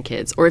your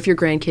grandkids, or if your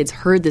grandkids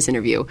heard this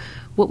interview,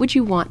 what would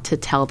you want to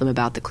tell them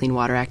about the Clean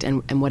Water Act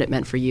and what it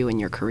meant for you in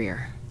your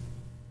career?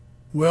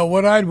 Well,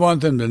 what I'd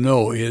want them to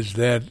know is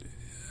that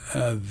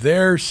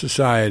their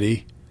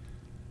society,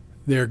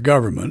 their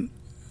government,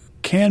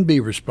 can be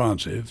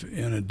responsive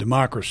in a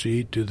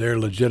democracy to their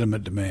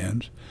legitimate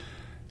demands,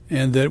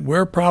 and that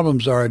where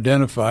problems are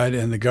identified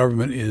and the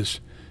government is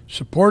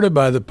supported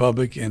by the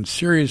public and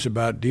serious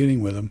about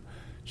dealing with them,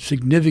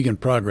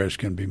 significant progress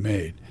can be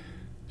made.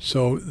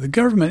 So the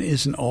government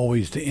isn't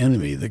always the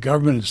enemy. The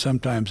government is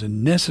sometimes a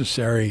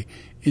necessary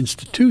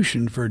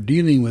institution for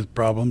dealing with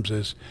problems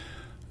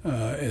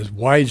as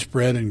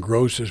widespread and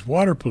gross as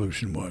water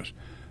pollution was.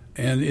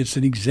 And it's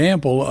an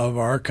example of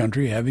our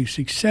country having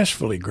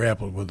successfully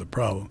grappled with the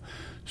problem.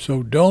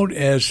 So don't,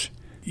 as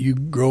you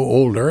grow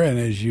older and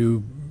as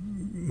you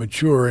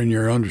mature in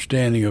your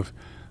understanding of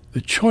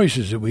the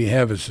choices that we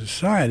have as a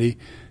society,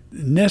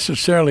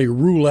 necessarily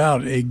rule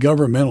out a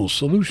governmental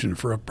solution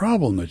for a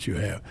problem that you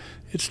have.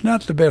 It's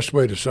not the best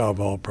way to solve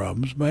all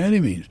problems by any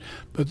means,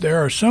 but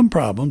there are some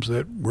problems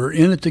that we're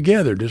in it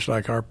together, just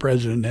like our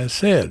president has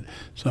said.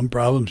 Some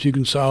problems you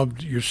can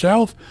solve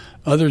yourself,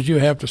 others you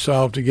have to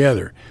solve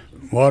together.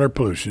 Water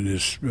pollution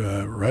is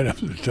right up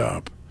to the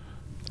top.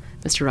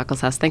 Mr.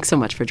 Ruckelshaus, thanks so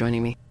much for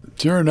joining me.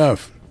 Sure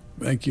enough.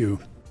 Thank you.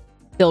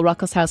 Bill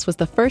Ruckelshaus was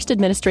the first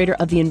administrator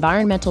of the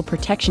Environmental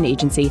Protection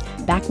Agency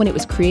back when it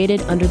was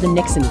created under the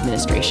Nixon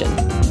administration.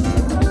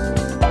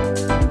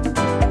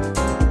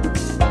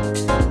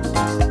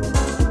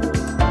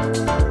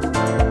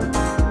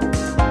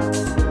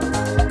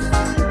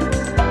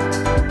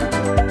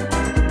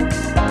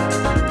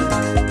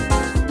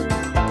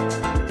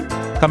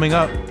 Coming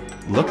up,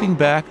 looking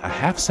back a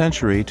half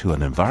century to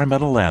an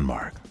environmental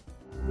landmark.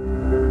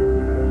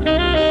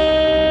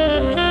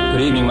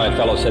 Good evening, my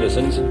fellow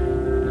citizens.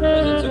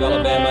 Residents of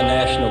Alabama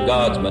National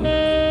Guardsmen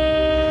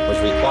was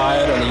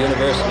required on the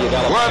University of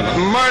Alabama.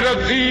 What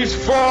murdered these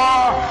 4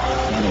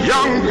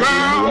 young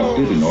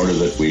girls? In order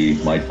that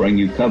we might bring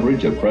you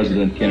coverage of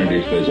President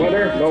Kennedy's visit.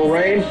 Weather, no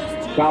rain,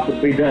 top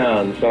would be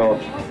down. So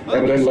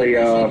evidently,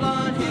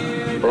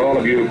 for all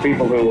of you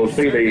people who will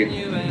see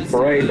the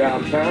parade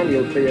downtown,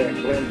 you'll see a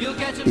glimpse.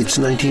 It's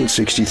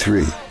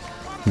 1963.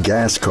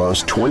 Gas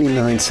costs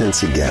 29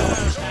 cents a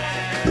gallon.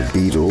 The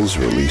Beatles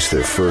released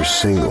their first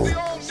single,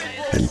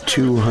 and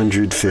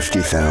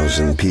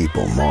 250,000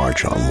 people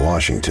march on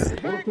Washington.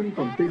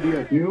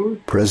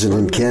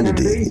 President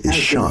Kennedy is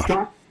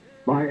shot.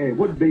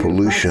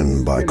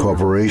 Pollution by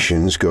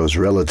corporations goes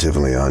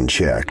relatively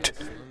unchecked,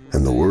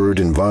 and the word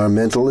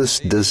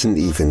environmentalist doesn't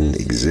even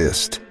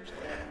exist.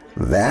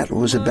 That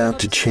was about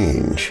to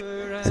change,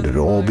 and it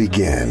all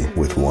began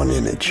with one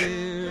image.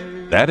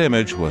 That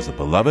image was a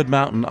beloved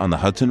mountain on the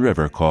Hudson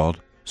River called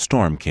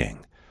Storm King.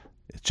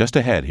 It's just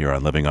ahead here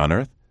on Living on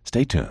Earth.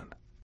 Stay tuned.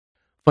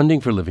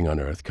 Funding for Living on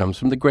Earth comes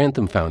from the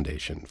Grantham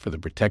Foundation for the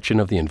Protection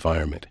of the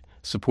Environment,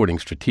 supporting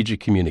strategic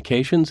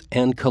communications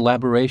and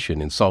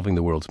collaboration in solving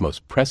the world's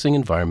most pressing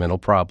environmental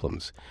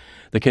problems.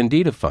 The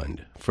Candida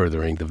Fund,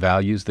 furthering the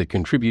values that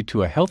contribute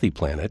to a healthy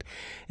planet,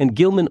 and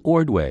Gilman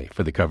Ordway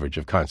for the coverage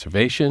of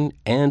conservation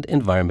and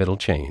environmental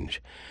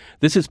change.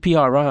 This is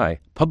PRI,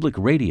 Public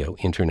Radio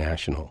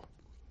International.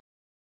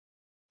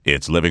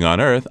 It's Living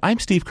on Earth. I'm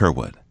Steve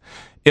Curwood.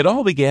 It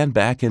all began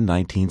back in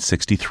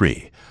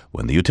 1963,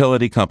 when the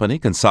utility company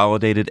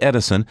Consolidated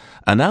Edison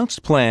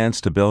announced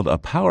plans to build a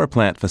power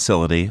plant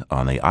facility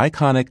on the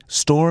iconic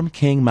Storm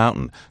King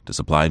Mountain to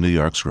supply New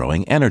York's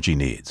growing energy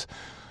needs.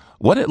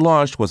 What it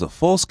launched was a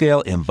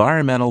full-scale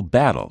environmental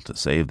battle to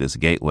save this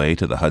gateway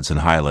to the Hudson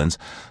Highlands,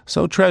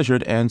 so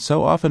treasured and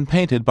so often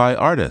painted by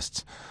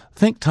artists.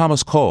 Think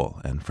Thomas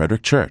Cole and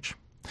Frederick Church.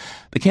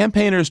 The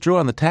campaigners drew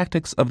on the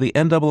tactics of the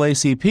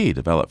NAACP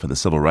developed for the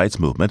civil rights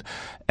movement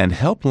and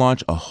helped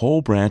launch a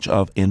whole branch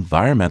of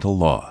environmental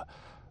law.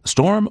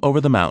 Storm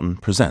Over the Mountain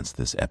presents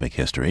this epic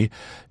history.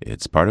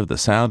 It's part of the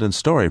Sound and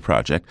Story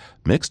Project,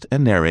 mixed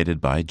and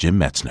narrated by Jim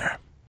Metzner.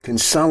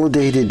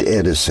 Consolidated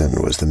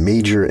Edison was the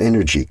major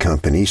energy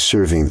company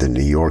serving the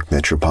New York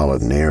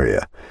metropolitan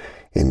area.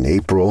 In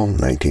April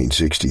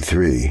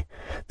 1963,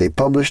 they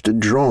published a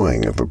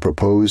drawing of a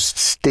proposed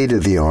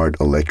state-of-the-art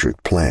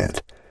electric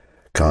plant.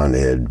 Con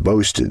Ed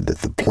boasted that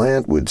the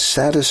plant would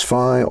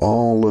satisfy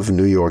all of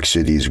New York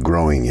City's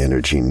growing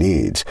energy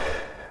needs.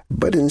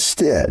 But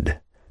instead,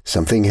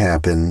 something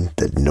happened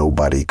that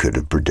nobody could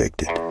have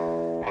predicted.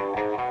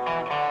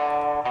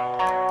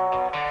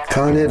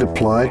 Con Ed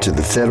applied to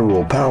the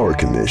Federal Power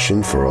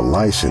Commission for a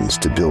license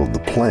to build the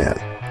plant.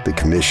 The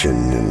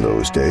commission in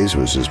those days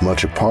was as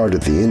much a part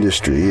of the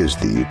industry as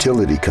the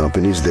utility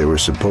companies they were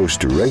supposed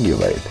to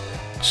regulate.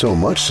 So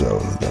much so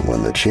that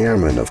when the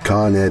chairman of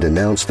Con Ed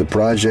announced the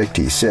project,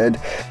 he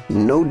said,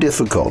 "No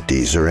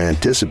difficulties are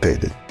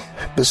anticipated."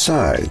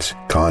 Besides,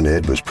 Con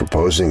Ed was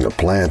proposing a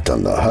plant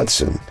on the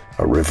Hudson,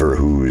 a river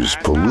whose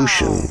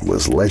pollution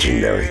was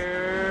legendary.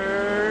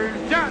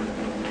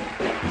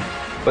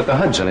 But the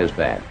Hudson is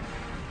bad.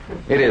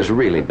 It is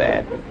really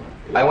bad.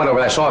 I went over,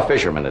 I saw a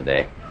fisherman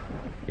today.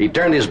 He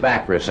turned his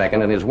back for a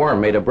second and his worm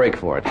made a break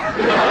for it.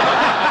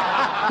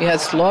 You had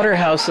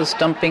slaughterhouses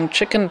dumping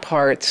chicken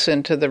parts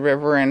into the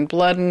river and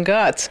blood and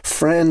guts.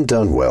 Fran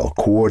Dunwell,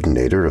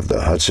 coordinator of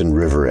the Hudson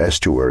River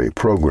Estuary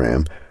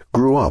Program,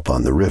 grew up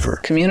on the river.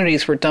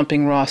 Communities were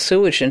dumping raw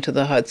sewage into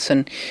the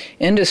Hudson.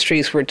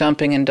 Industries were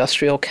dumping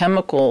industrial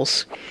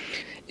chemicals.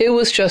 It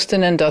was just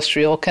an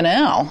industrial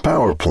canal.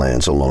 Power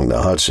plants along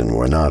the Hudson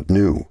were not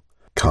new.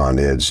 Con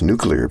Ed's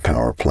nuclear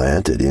power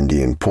plant at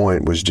Indian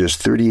Point was just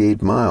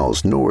 38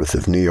 miles north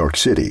of New York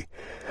City.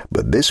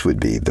 But this would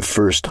be the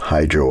first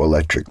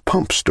hydroelectric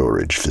pump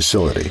storage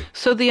facility.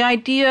 So the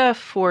idea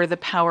for the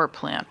power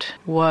plant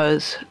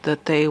was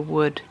that they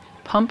would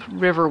pump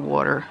river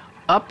water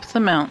up the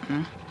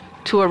mountain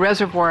to a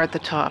reservoir at the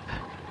top.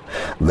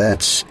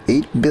 That's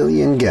 8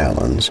 billion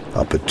gallons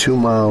up a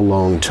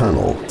 2-mile-long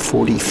tunnel,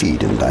 40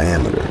 feet in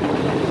diameter.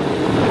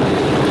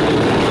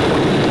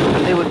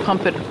 They would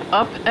pump it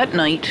up at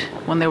night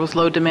when there was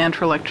low demand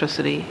for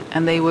electricity,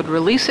 and they would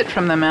release it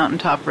from the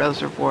mountaintop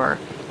reservoir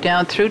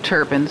down through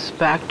turbines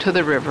back to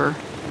the river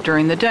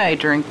during the day,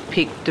 during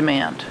peak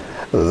demand.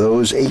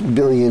 Those 8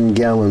 billion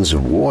gallons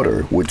of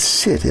water would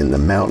sit in the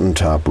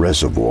mountaintop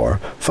reservoir,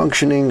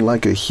 functioning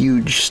like a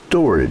huge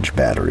storage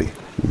battery.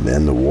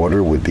 Then the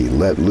water would be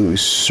let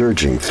loose,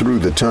 surging through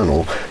the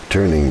tunnel,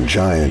 turning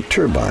giant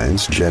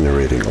turbines,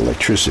 generating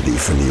electricity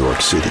for New York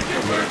City.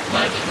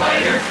 Much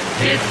lighter,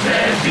 it's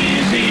as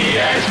easy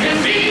as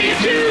can be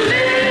to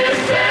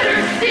live better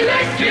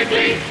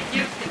electrically.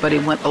 But he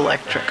went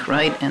electric,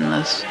 right, in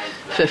the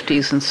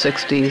 50s and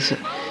 60s.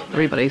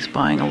 Everybody's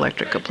buying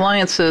electric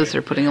appliances.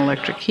 They're putting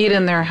electric heat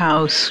in their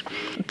house.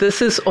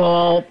 This is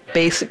all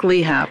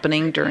basically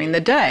happening during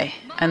the day.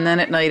 And then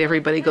at night,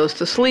 everybody goes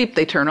to sleep.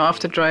 They turn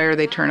off the dryer.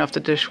 They turn off the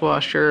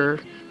dishwasher.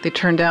 They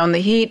turn down the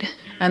heat.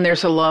 And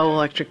there's a low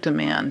electric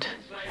demand.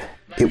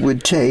 It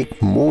would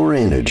take more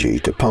energy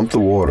to pump the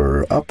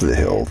water up the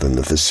hill than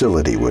the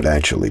facility would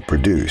actually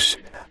produce.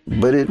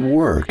 But it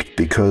worked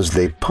because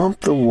they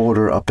pumped the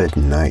water up at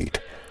night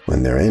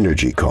when their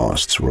energy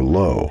costs were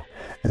low.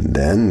 And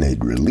then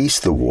they'd release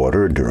the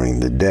water during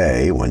the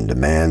day when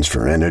demands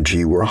for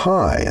energy were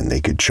high and they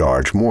could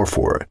charge more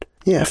for it.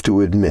 You have to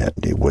admit,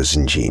 it was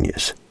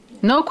ingenious.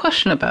 No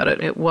question about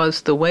it. It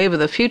was the wave of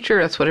the future.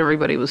 That's what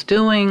everybody was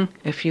doing.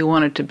 If you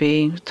wanted to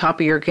be top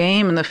of your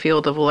game in the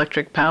field of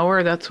electric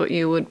power, that's what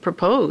you would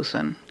propose.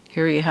 And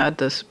here you had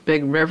this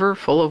big river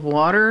full of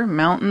water,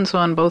 mountains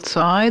on both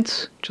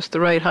sides, just the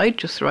right height,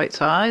 just the right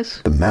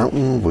size. The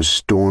mountain was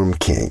Storm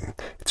King.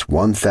 It's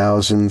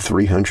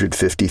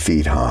 1,350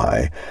 feet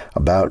high,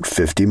 about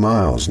 50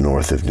 miles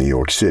north of New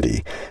York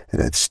City,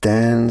 and it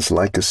stands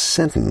like a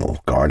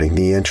sentinel guarding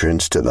the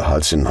entrance to the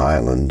Hudson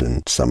Highland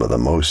and some of the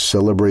most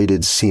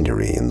celebrated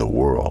scenery in the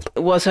world.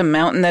 It was a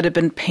mountain that had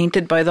been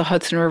painted by the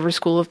Hudson River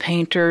School of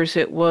Painters.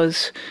 It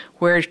was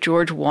where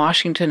George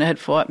Washington had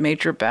fought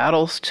major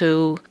battles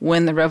to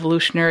win the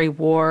Revolutionary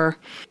War.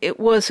 It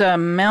was a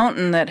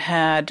mountain that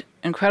had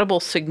incredible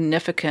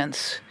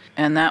significance,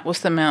 and that was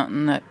the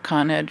mountain that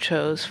Con Ed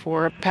chose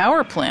for a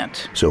power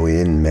plant. So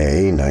in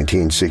May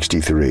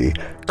 1963,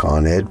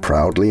 Con Ed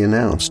proudly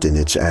announced in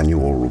its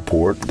annual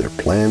report their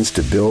plans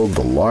to build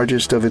the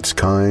largest of its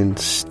kind,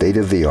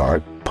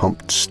 state-of-the-art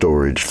pumped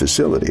storage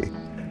facility.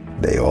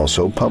 They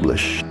also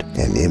published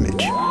an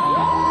image.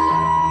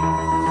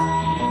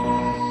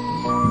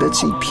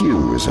 Betsy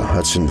Pugh is a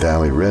Hudson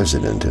Valley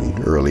resident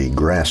and early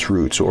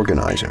grassroots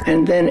organizer.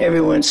 And then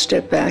everyone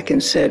stepped back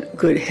and said,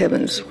 good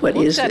heavens, what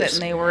is this? It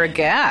and they were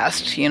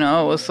aghast. You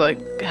know, it was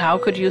like, how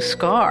could you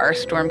scar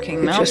Storm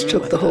King Mountain? It just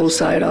took the whole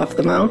side off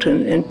the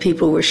mountain, and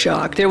people were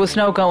shocked. There was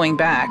no going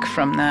back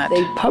from that.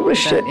 They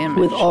published it image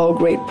with all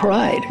great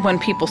pride. When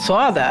people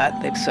saw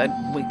that, they said,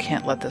 we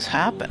can't let this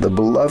happen. The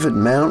beloved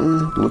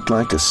mountain looked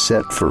like a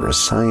set for a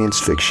science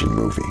fiction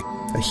movie.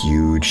 A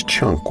huge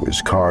chunk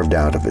was carved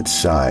out of its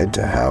side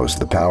to house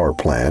the power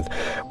plant,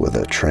 with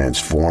a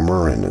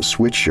transformer and a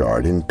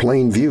switchyard in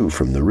plain view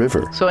from the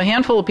river. So a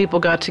handful of people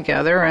got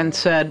together and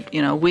said,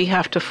 you know, we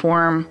have to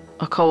form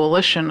a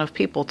coalition of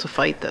people to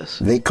fight this.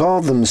 They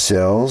called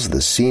themselves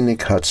the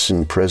Scenic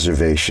Hudson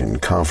Preservation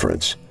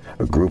Conference.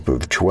 a group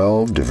of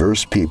 12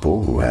 diverse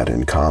people who had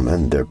in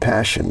common their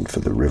passion for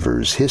the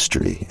river's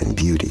history and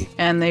beauty.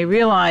 And they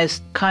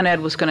realized Con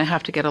Ed was going to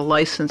have to get a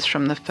license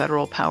from the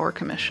Federal Power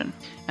Commission.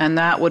 And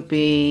that would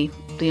be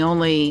the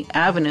only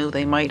avenue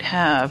they might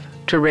have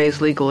to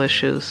raise legal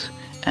issues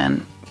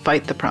and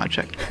fight the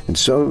project. And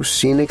so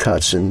Scenic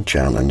Hudson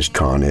challenged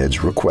Con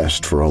Ed's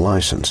request for a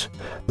license.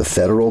 The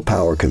Federal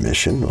Power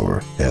Commission, or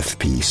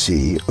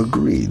FPC,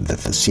 agreed that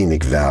the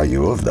scenic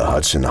value of the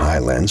Hudson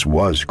Highlands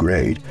was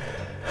great.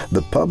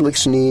 The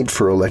public's need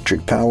for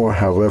electric power,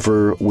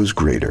 however, was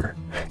greater.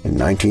 In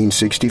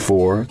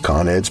 1964,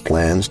 Con Ed's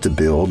plans to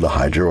build the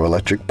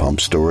hydroelectric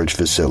pump storage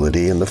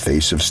facility in the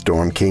face of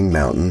Storm King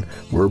Mountain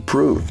were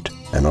approved,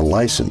 and a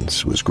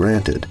license was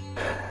granted.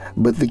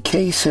 But the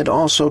case had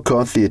also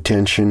caught the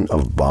attention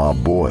of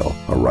Bob Boyle,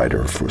 a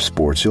writer for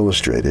Sports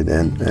Illustrated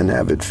and an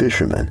avid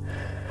fisherman.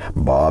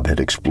 Bob had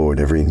explored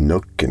every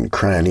nook and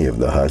cranny of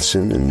the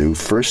Hudson and knew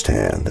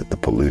firsthand that the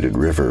polluted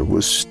river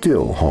was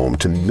still home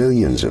to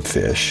millions of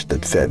fish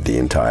that fed the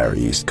entire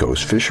East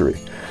Coast fishery.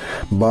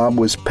 Bob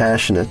was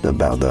passionate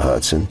about the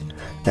Hudson,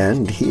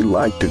 and he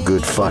liked a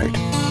good fight.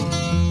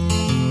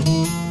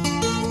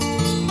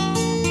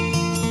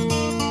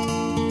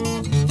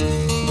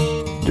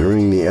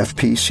 During the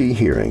FPC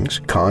hearings,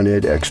 Con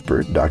Ed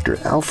expert Dr.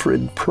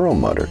 Alfred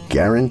Perlmutter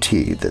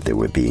guaranteed that there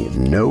would be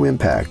no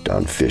impact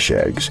on fish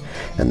eggs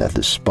and that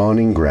the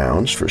spawning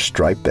grounds for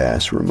striped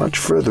bass were much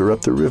further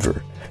up the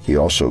river. He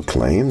also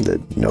claimed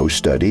that no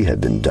study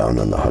had been done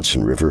on the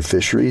Hudson River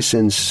fishery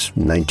since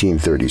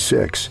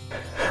 1936.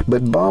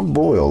 But Bob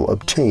Boyle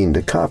obtained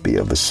a copy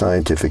of a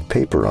scientific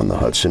paper on the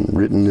Hudson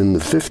written in the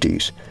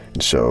 50s,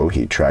 and so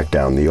he tracked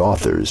down the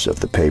authors of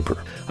the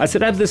paper. I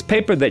said, I have this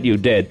paper that you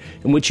did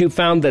in which you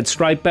found that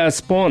striped bass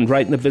spawned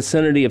right in the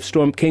vicinity of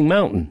Storm King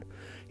Mountain.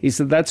 He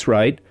said, that's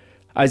right.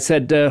 I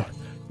said,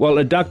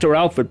 Dr.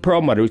 Alfred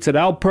Perlmutter. He said,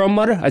 Al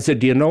Perlmutter? I said,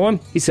 do you know him?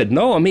 He said,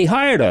 know him. He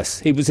hired us.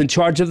 He was in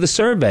charge of the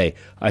survey.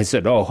 I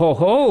said, oh, ho,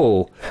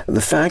 ho.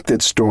 The fact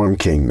that Storm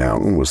King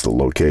Mountain was the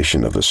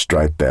location of a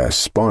striped bass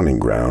spawning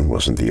ground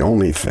wasn't the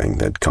only thing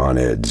that Con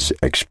Ed's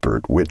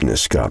expert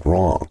witness got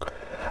wrong.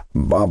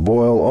 Bob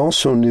Boyle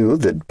also knew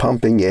that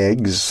pumping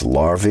eggs,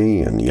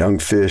 larvae, and young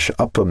fish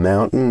up a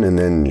mountain and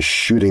then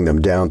shooting them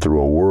down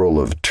through a whirl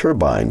of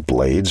turbine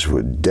blades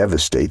would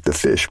devastate the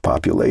fish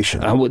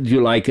population. How would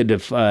you like it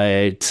if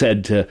I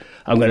said,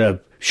 I'm going to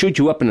shoot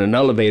you up in an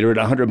elevator at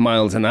 100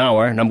 miles an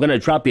hour, and I'm going to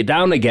drop you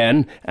down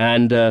again,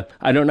 and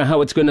I don't know how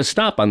it's going to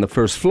stop on the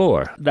first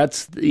floor.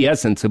 That's the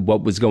essence of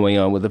what was going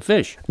on with the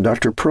fish.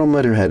 Dr.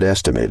 Perlmutter had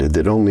estimated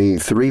that only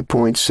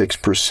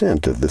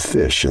 3.6% of the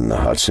fish in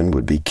the Hudson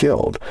would be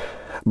killed,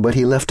 but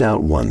he left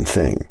out one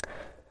thing.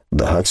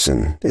 The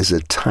Hudson is a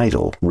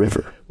tidal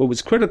river. What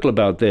was critical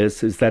about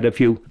this is that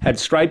if you had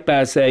striped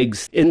bass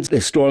eggs in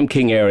the Storm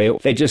King area,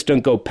 they just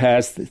don't go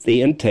past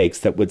the intakes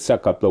that would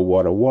suck up the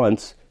water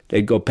once.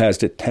 They'd go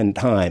past it 10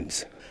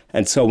 times.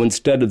 And so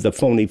instead of the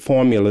phony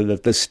formula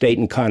that the state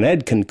and Con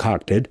Ed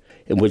concocted,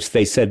 in which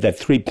they said that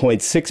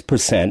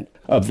 3.6%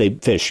 of the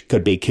fish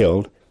could be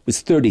killed,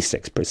 was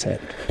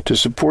 36%. To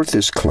support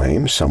this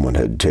claim, someone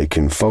had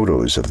taken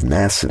photos of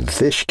massive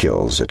fish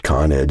kills at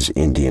Con Ed's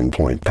Indian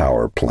Point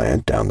power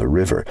plant down the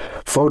river,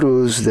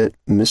 photos that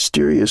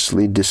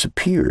mysteriously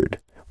disappeared.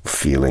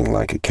 Feeling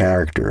like a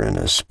character in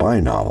a spy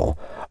novel,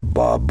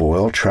 Bob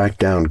Boyle tracked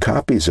down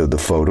copies of the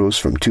photos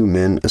from two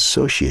men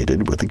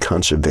associated with the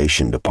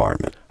Conservation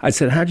Department. I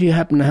said, how do you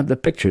happen to have the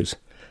pictures?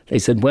 They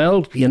said,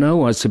 well,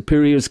 our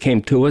superiors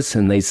came to us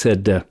and they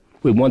said,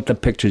 we want the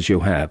pictures you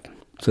have.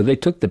 So they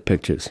took the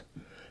pictures.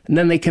 And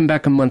then they came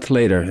back a month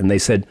later and they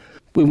said,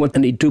 we want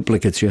any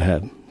duplicates you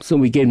have. So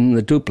we gave them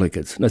the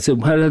duplicates. And I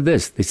said, how did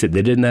this? They said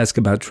they didn't ask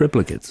about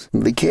triplicates.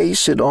 The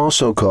case had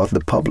also caught the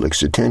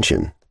public's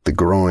attention. The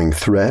growing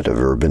threat of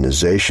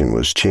urbanization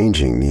was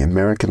changing the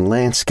American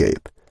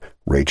landscape.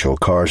 Rachel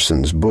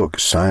Carson's book,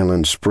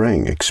 Silent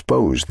Spring,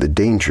 exposed the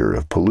danger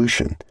of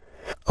pollution.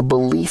 A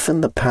belief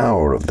in the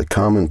power of the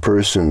common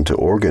person to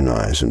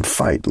organize and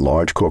fight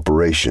large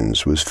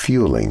corporations was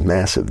fueling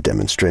massive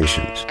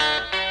demonstrations.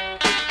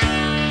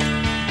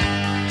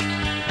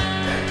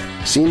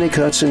 Scenic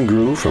Hudson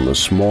grew from a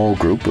small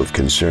group of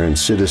concerned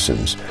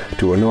citizens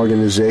to an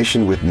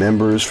organization with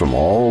members from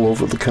all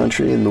over the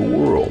country and the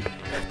world.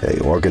 They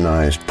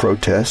organized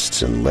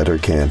protests and letter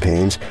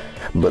campaigns,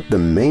 but the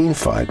main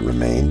fight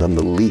remained on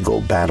the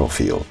legal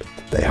battlefield.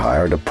 They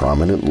hired a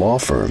prominent law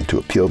firm to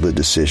appeal the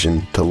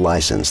decision to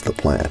license the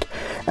plant.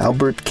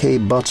 Albert K.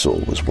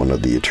 Butzel was one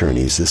of the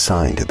attorneys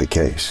assigned to the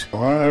case.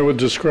 I would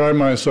describe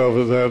myself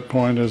at that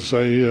point as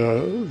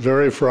a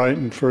very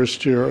frightened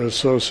first-year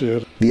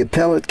associate. The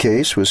appellate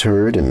case was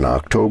heard in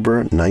October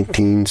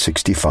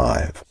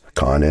 1965.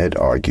 Con Ed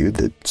argued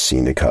that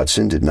Scenic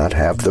Hudson did not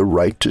have the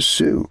right to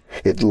sue.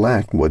 It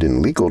lacked what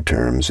in legal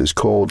terms is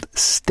called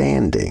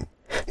standing.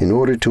 In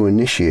order to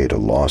initiate a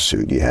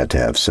lawsuit, you had to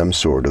have some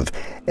sort of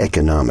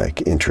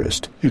economic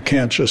interest. You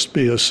can't just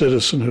be a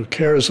citizen who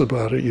cares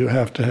about it. You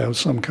have to have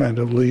some kind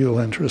of legal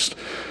interest.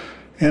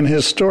 And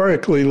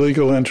historically,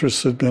 legal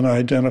interests had been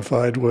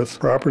identified with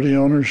property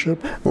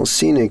ownership. Well,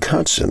 Scenic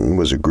Hudson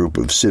was a group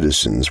of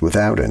citizens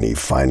without any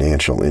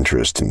financial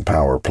interest in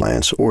power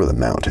plants or the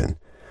mountain.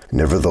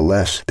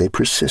 Nevertheless, they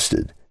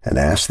persisted and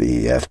asked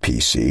the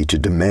FPC to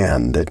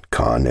demand that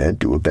Con Ed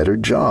do a better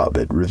job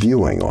at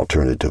reviewing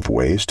alternative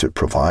ways to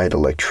provide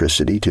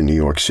electricity to New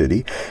York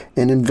City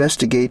and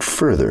investigate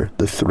further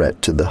the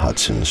threat to the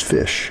Hudson's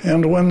fish.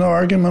 And when the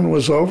argument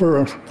was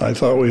over, I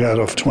thought we had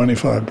a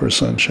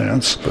 25%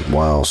 chance. But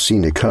while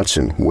Scenic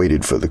Hudson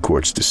waited for the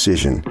court's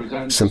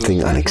decision,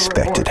 something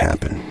unexpected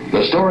happened.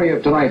 The story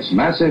of tonight's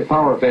massive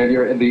power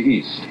failure in the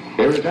East.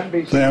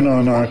 Then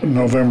on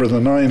November the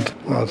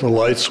 9th, the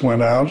lights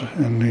went out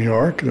in New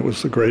York. It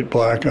was the Great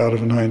Blackout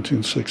of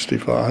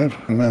 1965.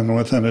 And then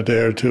within a day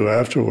or two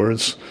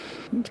afterwards,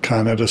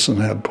 Con Edison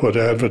had put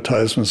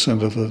advertisements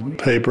into the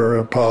paper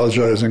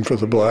apologizing for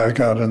the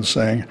blackout and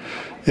saying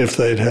if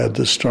they'd had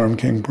the Storm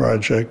King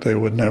project, they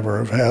would never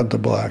have had the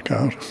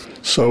blackout.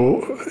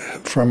 So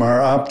from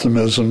our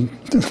optimism,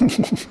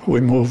 we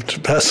moved to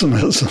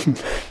pessimism.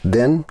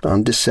 Then,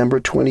 on December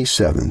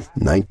 27,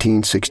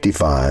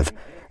 1965,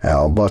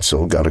 Al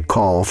Butzel got a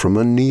call from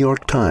a New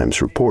York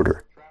Times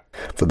reporter.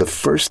 For the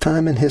first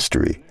time in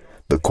history,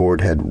 the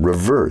court had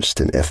reversed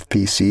an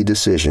FPC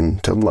decision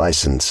to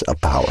license a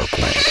power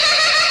plant.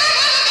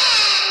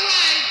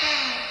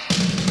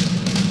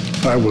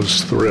 I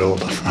was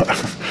thrilled.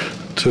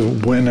 To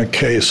win a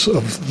case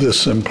of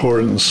this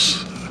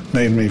importance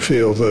made me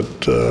feel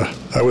that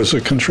I was a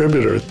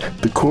contributor.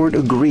 The court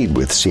agreed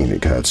with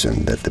Scenic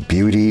Hudson that the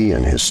beauty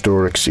and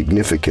historic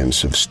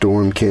significance of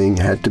Storm King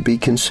had to be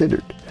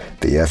considered.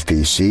 The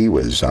FPC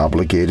was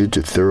obligated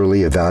to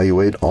thoroughly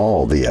evaluate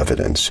all the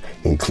evidence,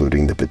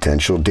 including the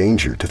potential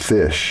danger to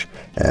fish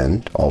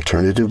and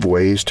alternative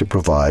ways to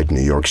provide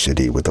New York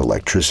City with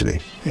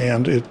electricity.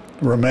 And it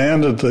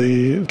remanded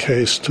the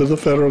case to the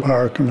Federal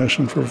Power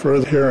Commission for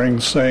further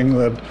hearings, saying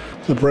that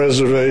the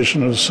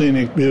preservation of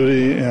scenic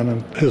beauty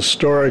and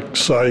historic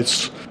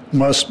sites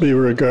must be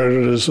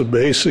regarded as a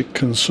basic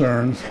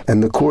concern.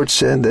 And the court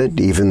said that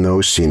even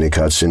though Scenic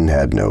Hudson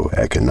had no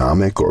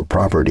economic or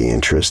property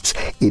interests,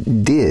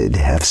 it did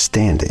have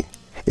standing.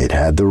 It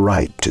had the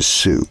right to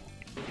sue.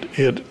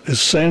 It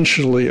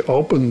essentially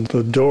opened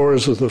the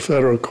doors of the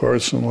federal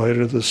courts and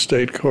later the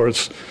state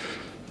courts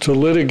to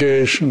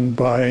litigation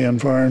by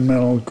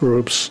environmental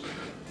groups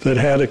that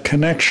had a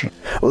connection.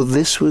 Well,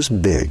 this was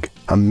big,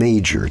 a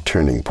major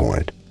turning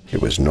point. It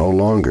was no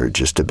longer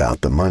just about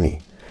the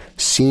money.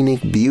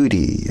 Scenic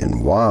beauty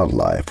and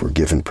wildlife were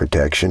given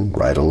protection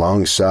right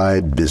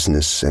alongside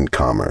business and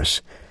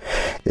commerce.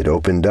 It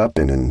opened up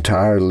an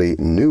entirely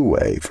new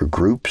way for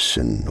groups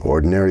and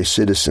ordinary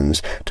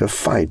citizens to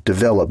fight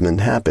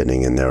development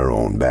happening in their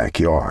own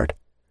backyard.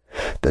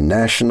 The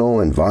National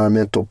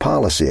Environmental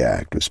Policy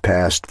Act was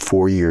passed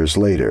 4 years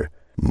later.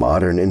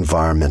 Modern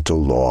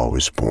environmental law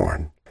was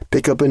born.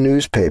 Pick up a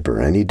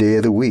newspaper any day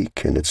of the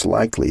week, and it's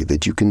likely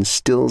that you can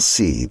still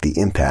see the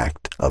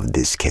impact of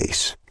this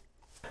case.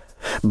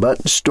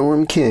 But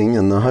Storm King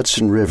and the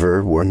Hudson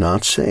River were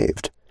not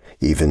saved.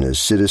 Even as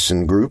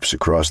citizen groups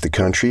across the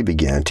country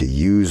began to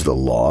use the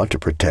law to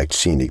protect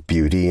scenic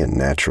beauty and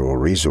natural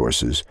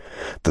resources,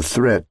 the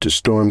threat to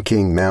Storm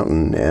King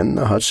Mountain and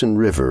the Hudson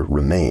River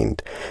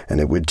remained,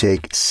 and it would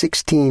take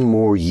 16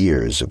 more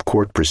years of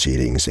court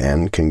proceedings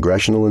and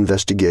congressional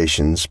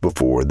investigations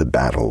before the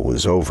battle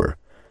was over.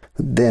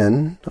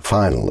 Then,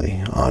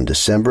 finally, on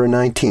December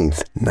 19,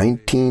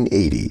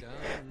 1980,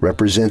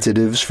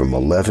 representatives from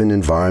 11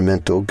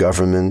 environmental,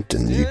 government,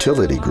 and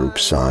utility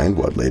groups signed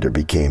what later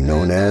became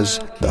known as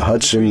the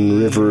Hudson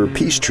River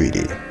Peace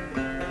Treaty.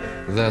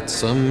 That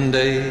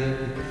someday,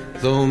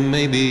 though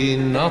maybe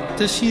not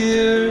this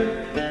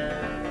year,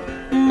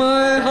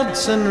 my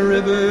Hudson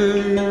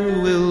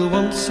River will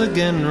once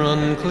again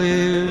run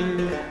clear.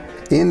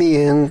 In the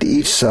end,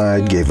 each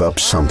side gave up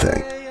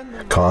something.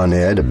 Con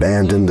Ed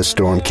abandoned the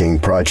Storm King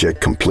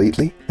project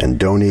completely and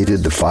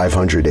donated the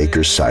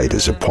 500-acre site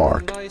as a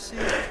park.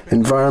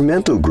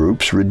 Environmental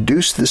groups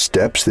reduced the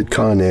steps that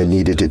Con Ed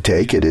needed to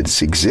take at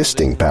its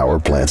existing power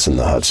plants in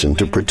the Hudson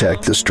to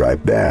protect the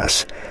striped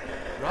bass.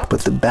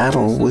 But the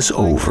battle was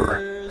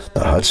over.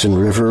 The Hudson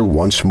River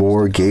once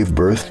more gave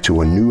birth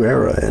to a new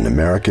era in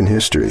American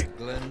history.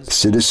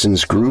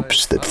 Citizens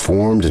groups that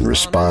formed in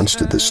response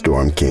to the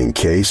Storm King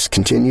case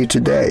continue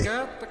today.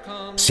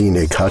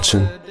 Scenic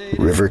Hudson,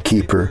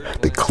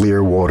 Riverkeeper, the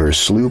Clearwater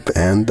Sloop,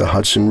 and the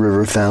Hudson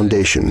River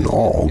Foundation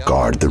all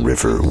guard the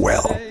river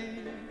well.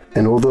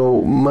 And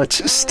although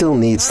much still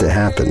needs to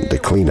happen to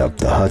clean up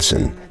the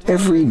Hudson,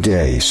 every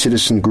day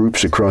citizen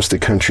groups across the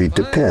country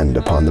depend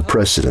upon the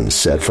precedents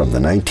set from the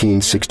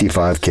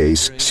 1965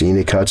 case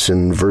Scenic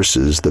Hudson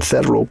versus the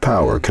Federal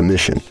Power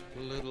Commission.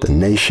 The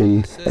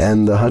nation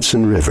and the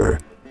Hudson River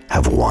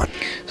have won.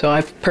 So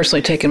I've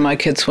personally taken my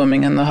kids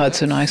swimming in the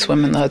Hudson. I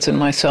swim in the Hudson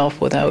myself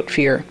without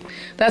fear.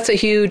 That's a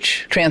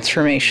huge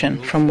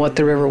transformation from what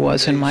the river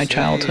was in my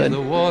childhood.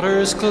 The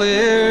water's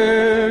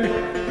clear,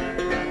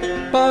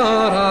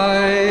 but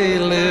I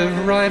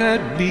live right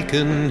at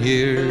Beacon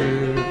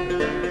here.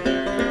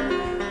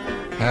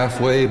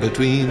 halfway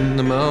between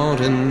the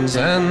mountains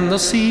and the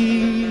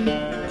sea.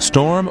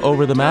 Storm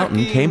Over the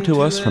Mountain came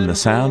to us from the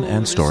Sound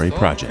and Story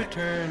Project.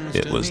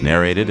 It was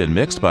narrated and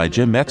mixed by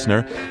Jim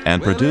Metzner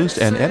and produced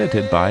and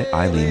edited by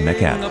Eileen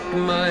McAdam. Up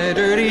my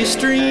dirty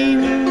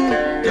stream,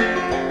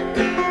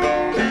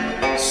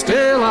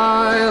 still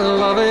I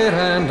love it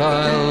and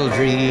I'll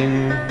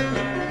dream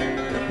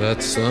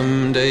that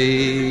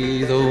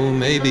someday, though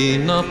maybe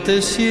not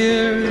this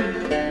year,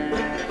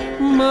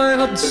 my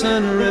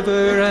Hudson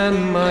River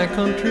and my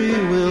country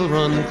will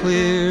run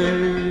clear.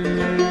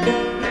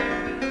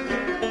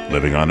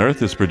 Living on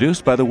Earth is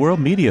produced by the World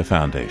Media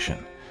Foundation.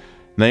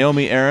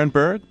 Naomi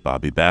Ehrenberg,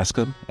 Bobby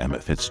Bascom,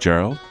 Emmett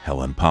Fitzgerald,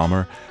 Helen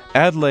Palmer,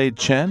 Adelaide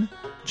Chen,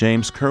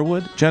 James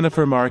Kerwood,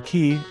 Jennifer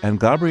Marquis, and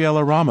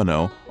Gabriella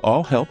Romano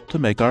all helped to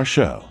make our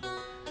show.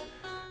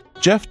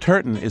 Jeff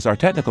Turton is our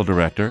technical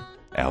director.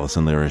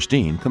 Allison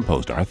Lirish-Dean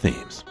composed our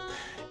themes.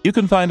 You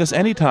can find us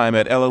anytime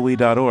at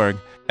LOE.org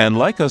and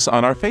like us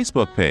on our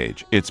Facebook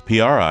page. It's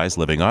PRI's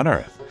Living on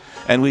Earth.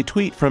 And we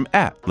tweet from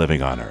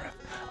 @LivingOnEarth.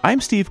 I'm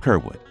Steve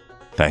Kerwood.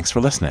 Thanks for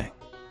listening.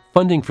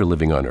 Funding for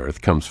Living on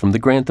Earth comes from the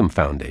Grantham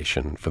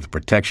Foundation for the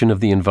Protection of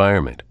the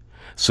Environment,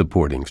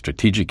 supporting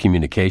strategic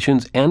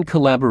communications and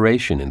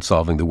collaboration in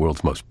solving the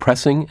world's most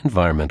pressing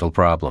environmental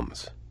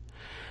problems.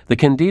 The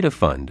Candida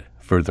Fund,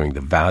 furthering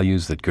the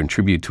values that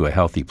contribute to a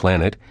healthy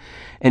planet,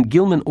 and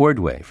Gilman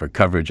Ordway for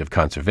coverage of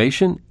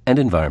conservation and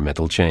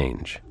environmental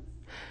change.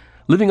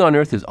 Living on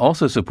Earth is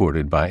also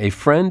supported by a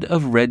friend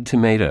of Red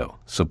Tomato,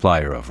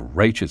 supplier of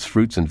righteous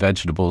fruits and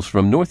vegetables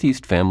from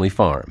Northeast Family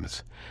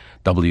Farms.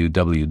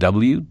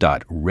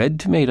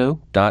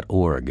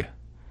 www.redtomato.org.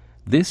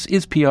 This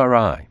is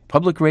PRI,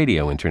 Public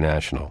Radio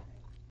International.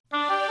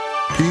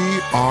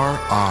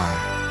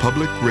 PRI,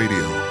 Public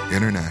Radio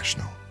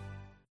International.